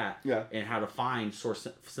where they're at, and how to find source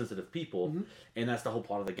sensitive people, and that's the whole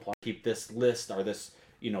plot of the game. Keep this list or this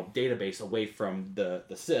database away from the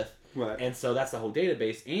Sith, right? And so that's the whole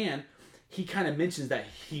database, and he kind of mentions that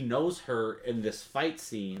he knows her in this fight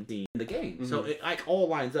scene in the game, so it like all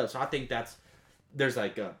lines up. So I think there's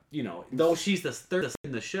like a though she's the third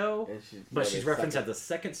in the show, but she's referenced as the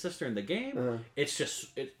second sister in the game. It's just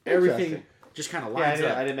everything just kind of lines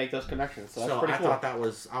up. I didn't make those connections, so that's I cool. thought that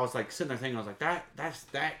was I was like sitting there thinking I was like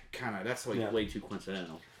that's like way too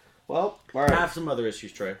coincidental. Well, all right. I have some other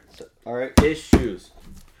issues, Trey. All right, issues.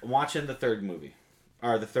 I'm watching the third movie,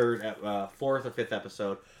 or the fourth or fifth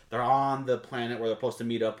episode. They're on the planet where they're supposed to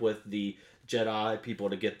meet up with the Jedi people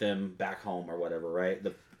to get them back home or whatever, right?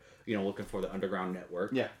 Looking for the underground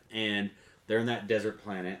network. Yeah. And they're in that desert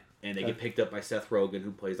planet, and they get picked up by Seth Rogen,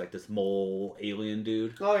 who plays like this mole alien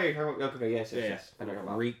dude. Oh yeah, okay, yes. I know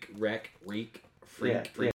about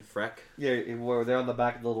Freck. Yeah, where they're on the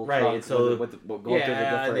back of the little right. trunk. And so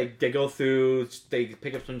they go through. They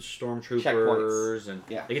pick up some stormtroopers, and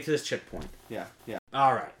they get to this checkpoint. Yeah.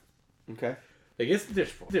 All right. Okay. They get to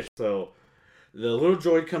this point. So the little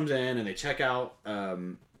droid comes in, and they check out.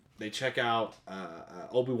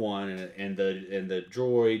 Obi-Wan, and the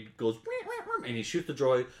droid goes, and he shoots the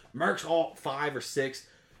droid, marks all 5 or 6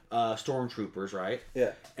 stormtroopers, right?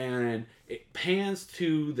 Yeah. And it pans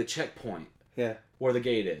to the checkpoint. Yeah. Where the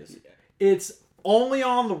gate is. It's only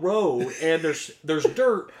on the road, and there's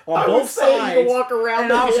dirt on both sides. You can walk around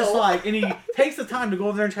and I was just like, and he takes the time to go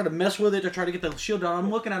over there and try to mess with it to try to get the shield down.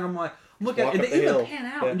 I'm looking at him like, and they even pan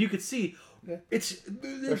out, and you could see.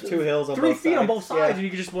 There's 2 hills on 3 both feet sides. on both sides, and you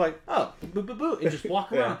can just be like, oh, and just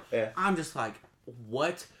walk around. I'm just like,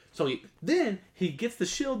 what? So then he gets the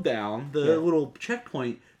shield down, the little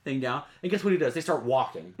checkpoint thing down, and guess what he does? They start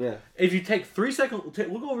walking. Yeah. If you take 3 seconds,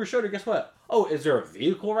 look over your shoulder, guess what? Oh, is there a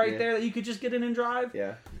vehicle right there that you could just get in and drive?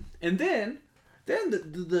 Yeah. And then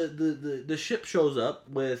the ship shows up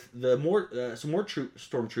with some more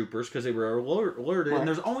stormtroopers because they were alerted, and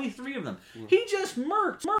there's only 3 of them. He just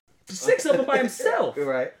murked 6 of them by himself.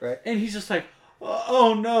 Right. And he's just like,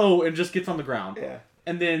 oh no, and just gets on the ground. Yeah.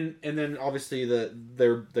 And then obviously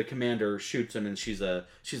the commander shoots him, and she's a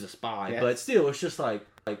spy. Yes. But still, it's just like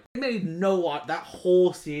it made that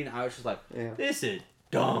whole scene. I was just like, this is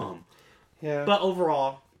dumb. Yeah. But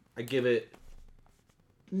overall, I give it.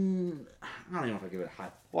 I don't even know if I give it a high.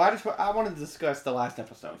 Well, I wanted to discuss the last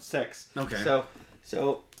episode, 6. Okay.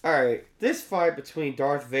 So all right, this fight between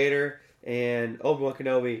Darth Vader and Obi-Wan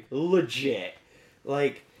Kenobi, legit.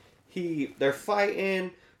 Like they're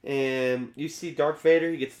fighting, and you see Darth Vader.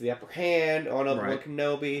 He gets the upper hand on Obi-Wan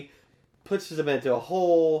Kenobi, pushes him into a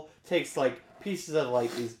hole, takes like pieces of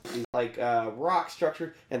like these rock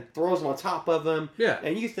structure and throws them on top of him. Yeah.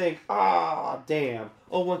 And you think, damn,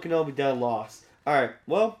 Obi-Wan Kenobi done lost. All right,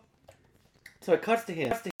 well, so it cuts to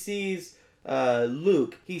him. He sees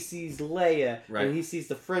Luke. He sees Leia, and he sees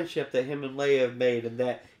the friendship that him and Leia have made, and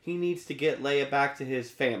that he needs to get Leia back to his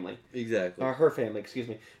family. Exactly. Or her family, excuse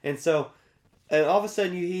me. And so, and all of a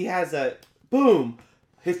sudden, he has a boom.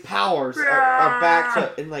 His powers are back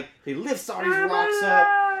to, and like he lifts all these rocks up,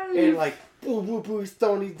 and like boom, boom, boom, he's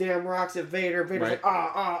throwing these damn rocks at Vader. Vader's like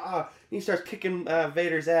And he starts kicking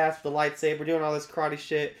Vader's ass with the lightsaber, doing all this karate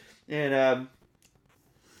shit, and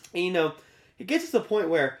it gets to the point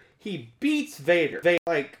where he beats Vader.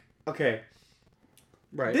 Like, okay,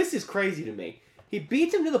 this is crazy to me. He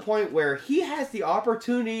beats him to the point where he has the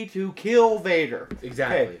opportunity to kill Vader.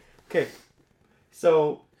 Exactly. Okay.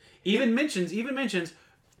 So even mentions Anakin.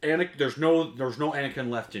 There's no Anakin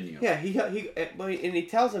left in you. Yeah. He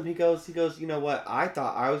tells him he goes. You know what? I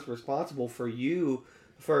thought I was responsible for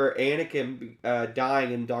Anakin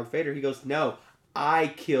dying in Darth Vader. He goes, no, I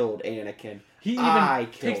killed Anakin. He even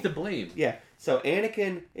takes the blame. Yeah. So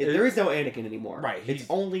Anakin, there is no Anakin anymore. Right. It's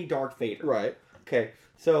only Darth Vader. Right. Okay.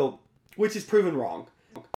 So, which is proven wrong.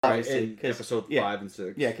 In episode 5 and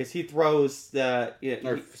 6. Yeah, because he throws the...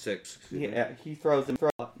 or 6. He throws them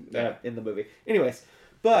in the movie. Anyways,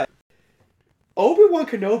 but Obi-Wan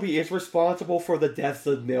Kenobi is responsible for the deaths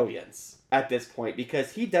of millions at this point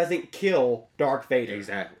because he doesn't kill Darth Vader.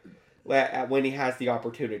 Exactly. When he has the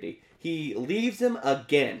opportunity. He leaves him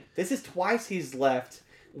again. This is twice he's left...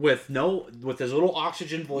 With his little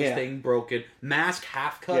oxygen voice thing broken, mask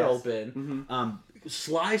half cut open,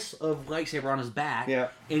 slice of lightsaber on his back, and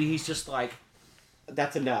he's just like,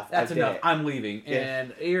 that's enough. That's enough. I'm leaving. Yeah.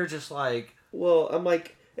 And you're just like... Well, I'm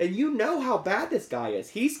like... And you know how bad this guy is.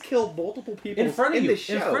 He's killed multiple people in front of you. The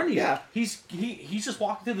show. In front of you. Yeah. He's just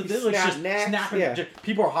walking through the village, just snapping. Yeah.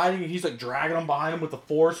 People are hiding, and he's like dragging them behind him with the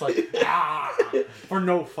force, like for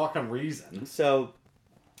no fucking reason. So,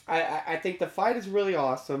 I think the fight is really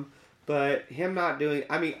awesome, but him not doing.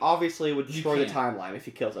 I mean, obviously, it would destroy the timeline if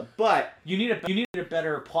he kills him. But you need a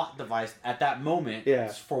better plot device at that moment. Yeah.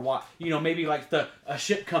 For what maybe like a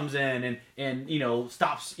ship comes in and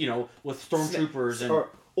stops with stormtroopers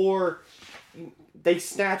or they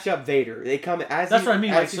snatch up Vader. They come as that's what I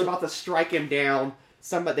mean. As he's about to strike him down.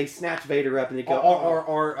 They snatch Vader up and they go.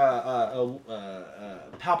 Or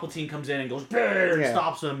Palpatine comes in and goes and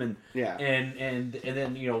stops him and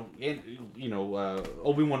then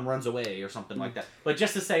Obi-Wan runs away or something like that. But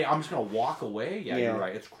just to say I'm just gonna walk away. Yeah, you're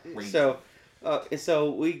right. It's crazy.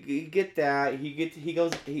 So we get that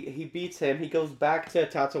he beats him. He goes back to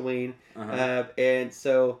Tatooine, and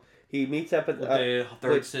so. He meets up with the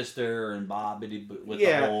third sister and Bob with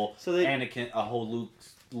the whole Anakin, a whole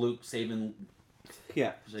Luke saving.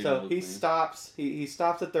 Yeah. So he stops. He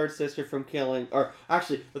stops the third sister from killing, or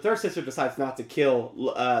actually, the third sister decides not to kill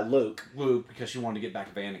Luke. Luke because she wanted to get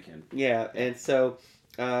back to Anakin. Yeah, and so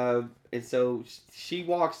she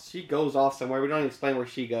walks. She goes off somewhere. We don't even explain where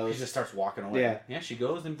she goes. She just starts walking away. Yeah. She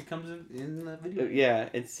goes and becomes in the video. Yeah,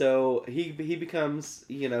 and so he becomes.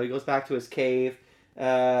 He goes back to his cave.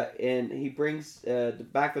 And he brings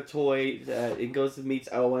back the toy. It goes and meets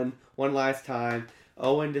Owen one last time.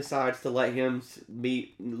 Owen decides to let him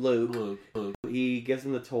meet Luke. He gives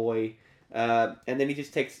him the toy, and then he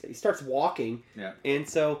starts walking. Yeah. And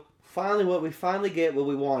so finally, what we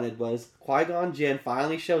wanted was Qui-Gon Jinn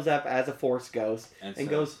finally shows up as a Force ghost and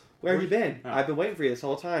goes, "Where have you been? Oh. I've been waiting for you this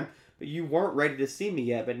whole time. But you weren't ready to see me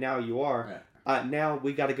yet, but now you are. Yeah. Now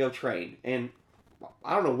we got to go train." And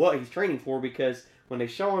I don't know what he's training for because. When they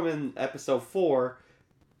show him in Episode 4,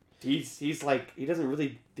 he's like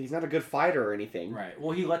he's not a good fighter or anything. Right.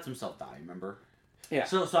 Well, he lets himself die. Remember? Yeah.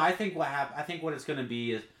 So I think what it's going to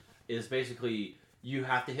be is basically you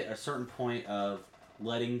have to hit a certain point of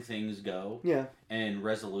letting things go. Yeah. And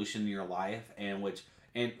resolution in your life, and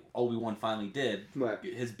Obi-Wan finally did. Right.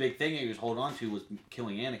 His big thing he was holding on to was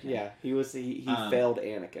killing Anakin. Yeah. He failed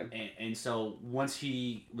Anakin. And so once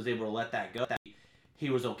he was able to let that go. He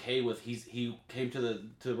was okay with he came to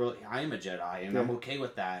I am a Jedi and I'm okay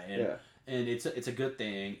with that and it's a good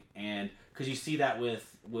thing and because you see that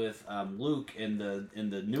with Luke in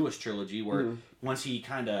the newest trilogy where once he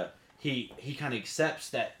kind of accepts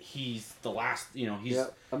that he's the last you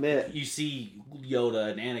see Yoda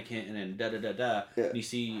and Anakin and then and you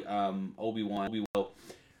see Obi-Wan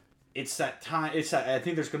it's that time I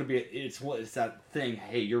think there's going to be it's that thing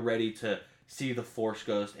hey you're ready to see the Force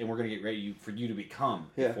Ghost, and we're going to get ready for you to become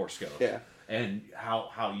the Force Ghost. Yeah. And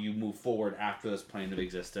how you move forward after this plane of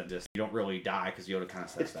existence. You don't really die, because Yoda kind of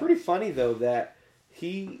says It's pretty funny, though, that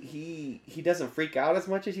he doesn't freak out as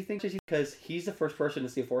much as you think, because he's the first person to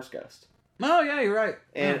see a Force Ghost. Oh, yeah, you're right.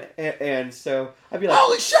 And so, I'd be like...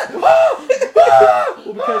 Holy shit!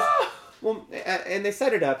 And they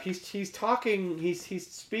set it up. He's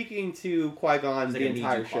speaking to Qui-Gon the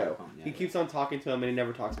entire show. He keeps on talking to him, and he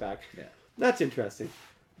never talks back. Yeah. That's interesting.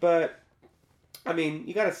 But, I mean,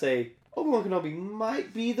 you gotta say, Obi-Wan Kenobi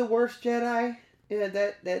might be the worst Jedi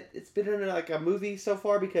that it's been in like a movie so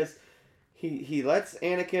far because he lets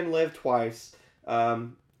Anakin live twice.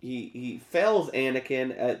 He fails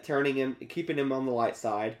Anakin at keeping him on the light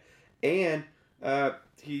side. And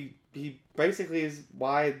he basically is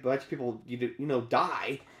why a bunch of people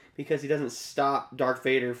die because he doesn't stop Darth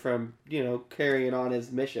Vader from carrying on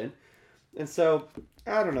his mission. And so,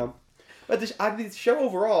 I don't know. But the show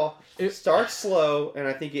overall starts slow, and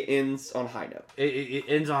I think it ends on a high note. It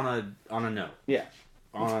ends on a note. Yeah,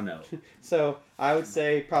 on a note. So I would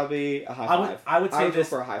say probably a high five. I would say this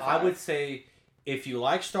for a high five. I would say if you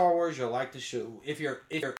like Star Wars, you'll like the show. If you're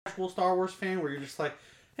an actual Star Wars fan, where you're just like,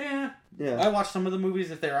 I watched some of the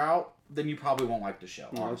movies. If they're out, then you probably won't like the show.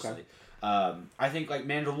 Honestly, I think like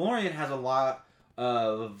Mandalorian has a lot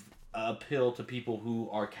of appeal to people who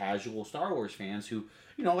are casual Star Wars fans who.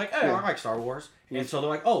 I like Star Wars. And so they're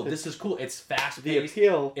like, oh, this is cool. It's fast-paced. The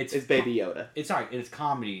appeal is Baby Yoda. It's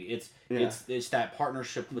comedy. It's that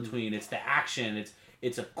partnership between, it's the action.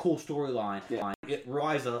 It's a cool storyline. Yeah. It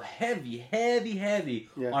relies a heavy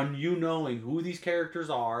on you knowing who these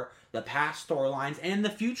characters are, the past storylines, and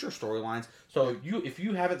the future storylines. So if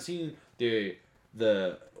you haven't seen the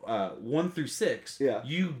 1 through 6,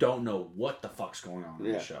 you don't know what the fuck's going on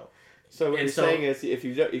in the show. So what you're saying is, if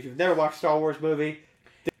you've never watched a Star Wars movie,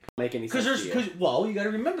 make any sense. Because you got to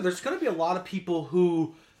remember, there's going to be a lot of people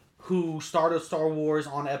who started Star Wars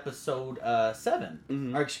on Episode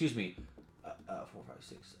 7, or excuse me, 4, 5,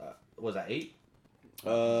 6. Was that 8?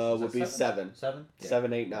 Would be 7. 7. Yeah.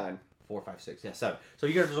 7, 8, 9. 4, 5, 6. Yeah, 7. So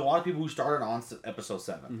there's a lot of people who started on Episode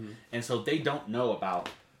 7, and so they don't know about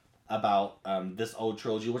this old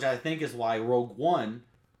trilogy, which I think is why Rogue One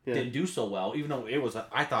didn't do so well, even though it was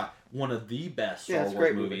I thought one of the best Star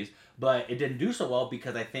Wars movies, but it didn't do so well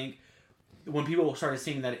because I think when people started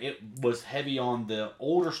seeing that it was heavy on the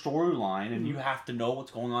older storyline, and you have to know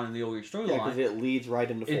what's going on in the older storyline, because it leads right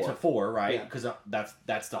into 4. Into 4, right? Because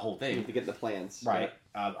that's the whole thing. You have to get the plans, right?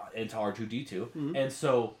 Into R2D2, and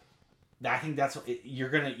so I think that's you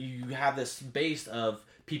have this base of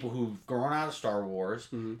people who've grown out of Star Wars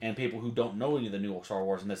and people who don't know any of the new Star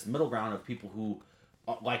Wars, and this middle ground of people who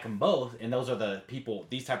like them both, and those are the people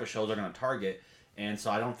these type of shows are going to target. And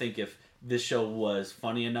so I don't think if this show was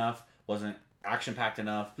funny enough, wasn't action packed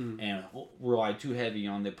enough, and relied too heavy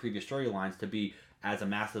on the previous storylines to be as a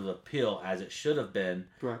massive appeal as it should have been,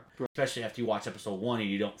 right. Especially after you watch Episode 1 and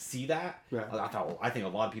you don't see that. Right. I think a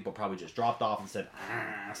lot of people probably just dropped off and said,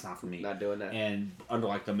 that's not for me. Not doing that. And under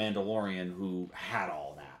like the Mandalorian, who had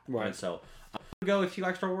all that. Right. And so go if you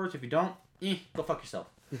like Star Wars. If you don't, go fuck yourself.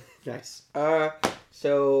 Nice.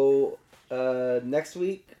 So next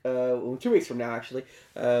week, 2 weeks from now, actually,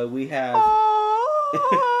 we have.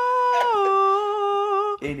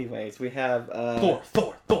 Anyways, we have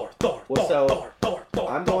Thor.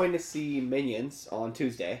 I'm going to see Minions on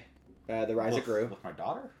Tuesday. The Rise of Gru. With my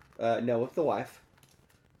daughter? No, with the wife.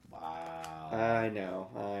 Wow. I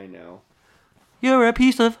know. You're a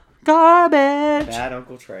piece of garbage. Bad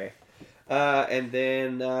Uncle Trey. And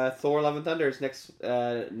then Thor: Love and Thunder is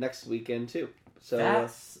next weekend too. So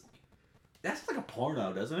that's like a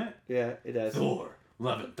porno, doesn't it? Yeah, it does. Thor: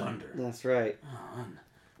 Love and Thunder. That's right.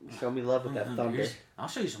 Show me love with that thunder. I'll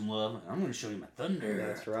show you some love, and I'm going to show you my thunder.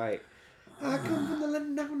 That's right. I come from the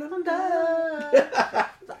land of thunder.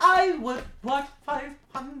 I would walk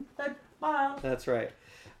 500 miles. That's right.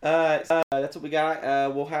 That's what we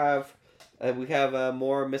got. We have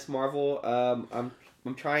more Ms. Marvel.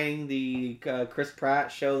 I'm trying the Chris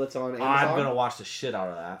Pratt show that's on Amazon. I'm gonna watch the shit out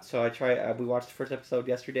of that. So we watched the first episode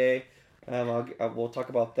yesterday. We'll talk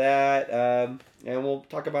about that, and we'll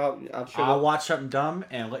talk about. I'll watch something dumb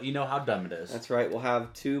and let you know how dumb it is. That's right. We'll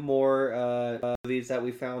have 2 more movies that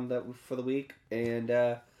we found for the week, and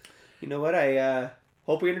you know what? I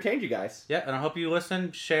hope we entertained you guys. Yeah, and I hope you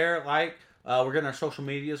listen, share, like. We're getting our social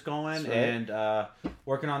medias going and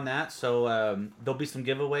working on that. So there'll be some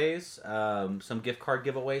giveaways, some gift card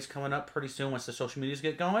giveaways coming up pretty soon once the social medias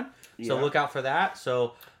get going. Yeah. So look out for that.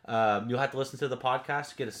 So you'll have to listen to the podcast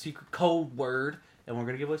to get a secret code word, and we're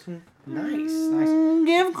going to give away some nice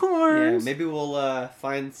gift cards. Yeah, maybe we'll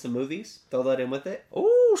find some movies, throw that in with it.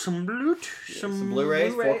 Oh, some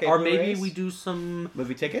Blu-rays, 4K or Blu-rays. maybe we do some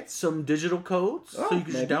movie tickets, some digital codes, so you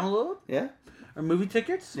can just download. Yeah. Or movie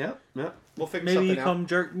tickets? Yep. We'll figure something out. Maybe you come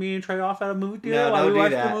jerk me and Trey off at a movie theater while we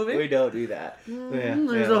watch the movie? We don't do that.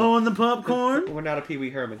 There's a hole in the popcorn. We're not a Pee Wee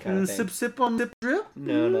Herman kind of thing. Sip on the drip?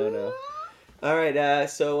 No. All right, all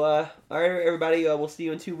right, everybody. We'll see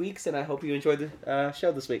you in 2 weeks, and I hope you enjoyed the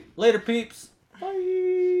show this week. Later, peeps. Bye.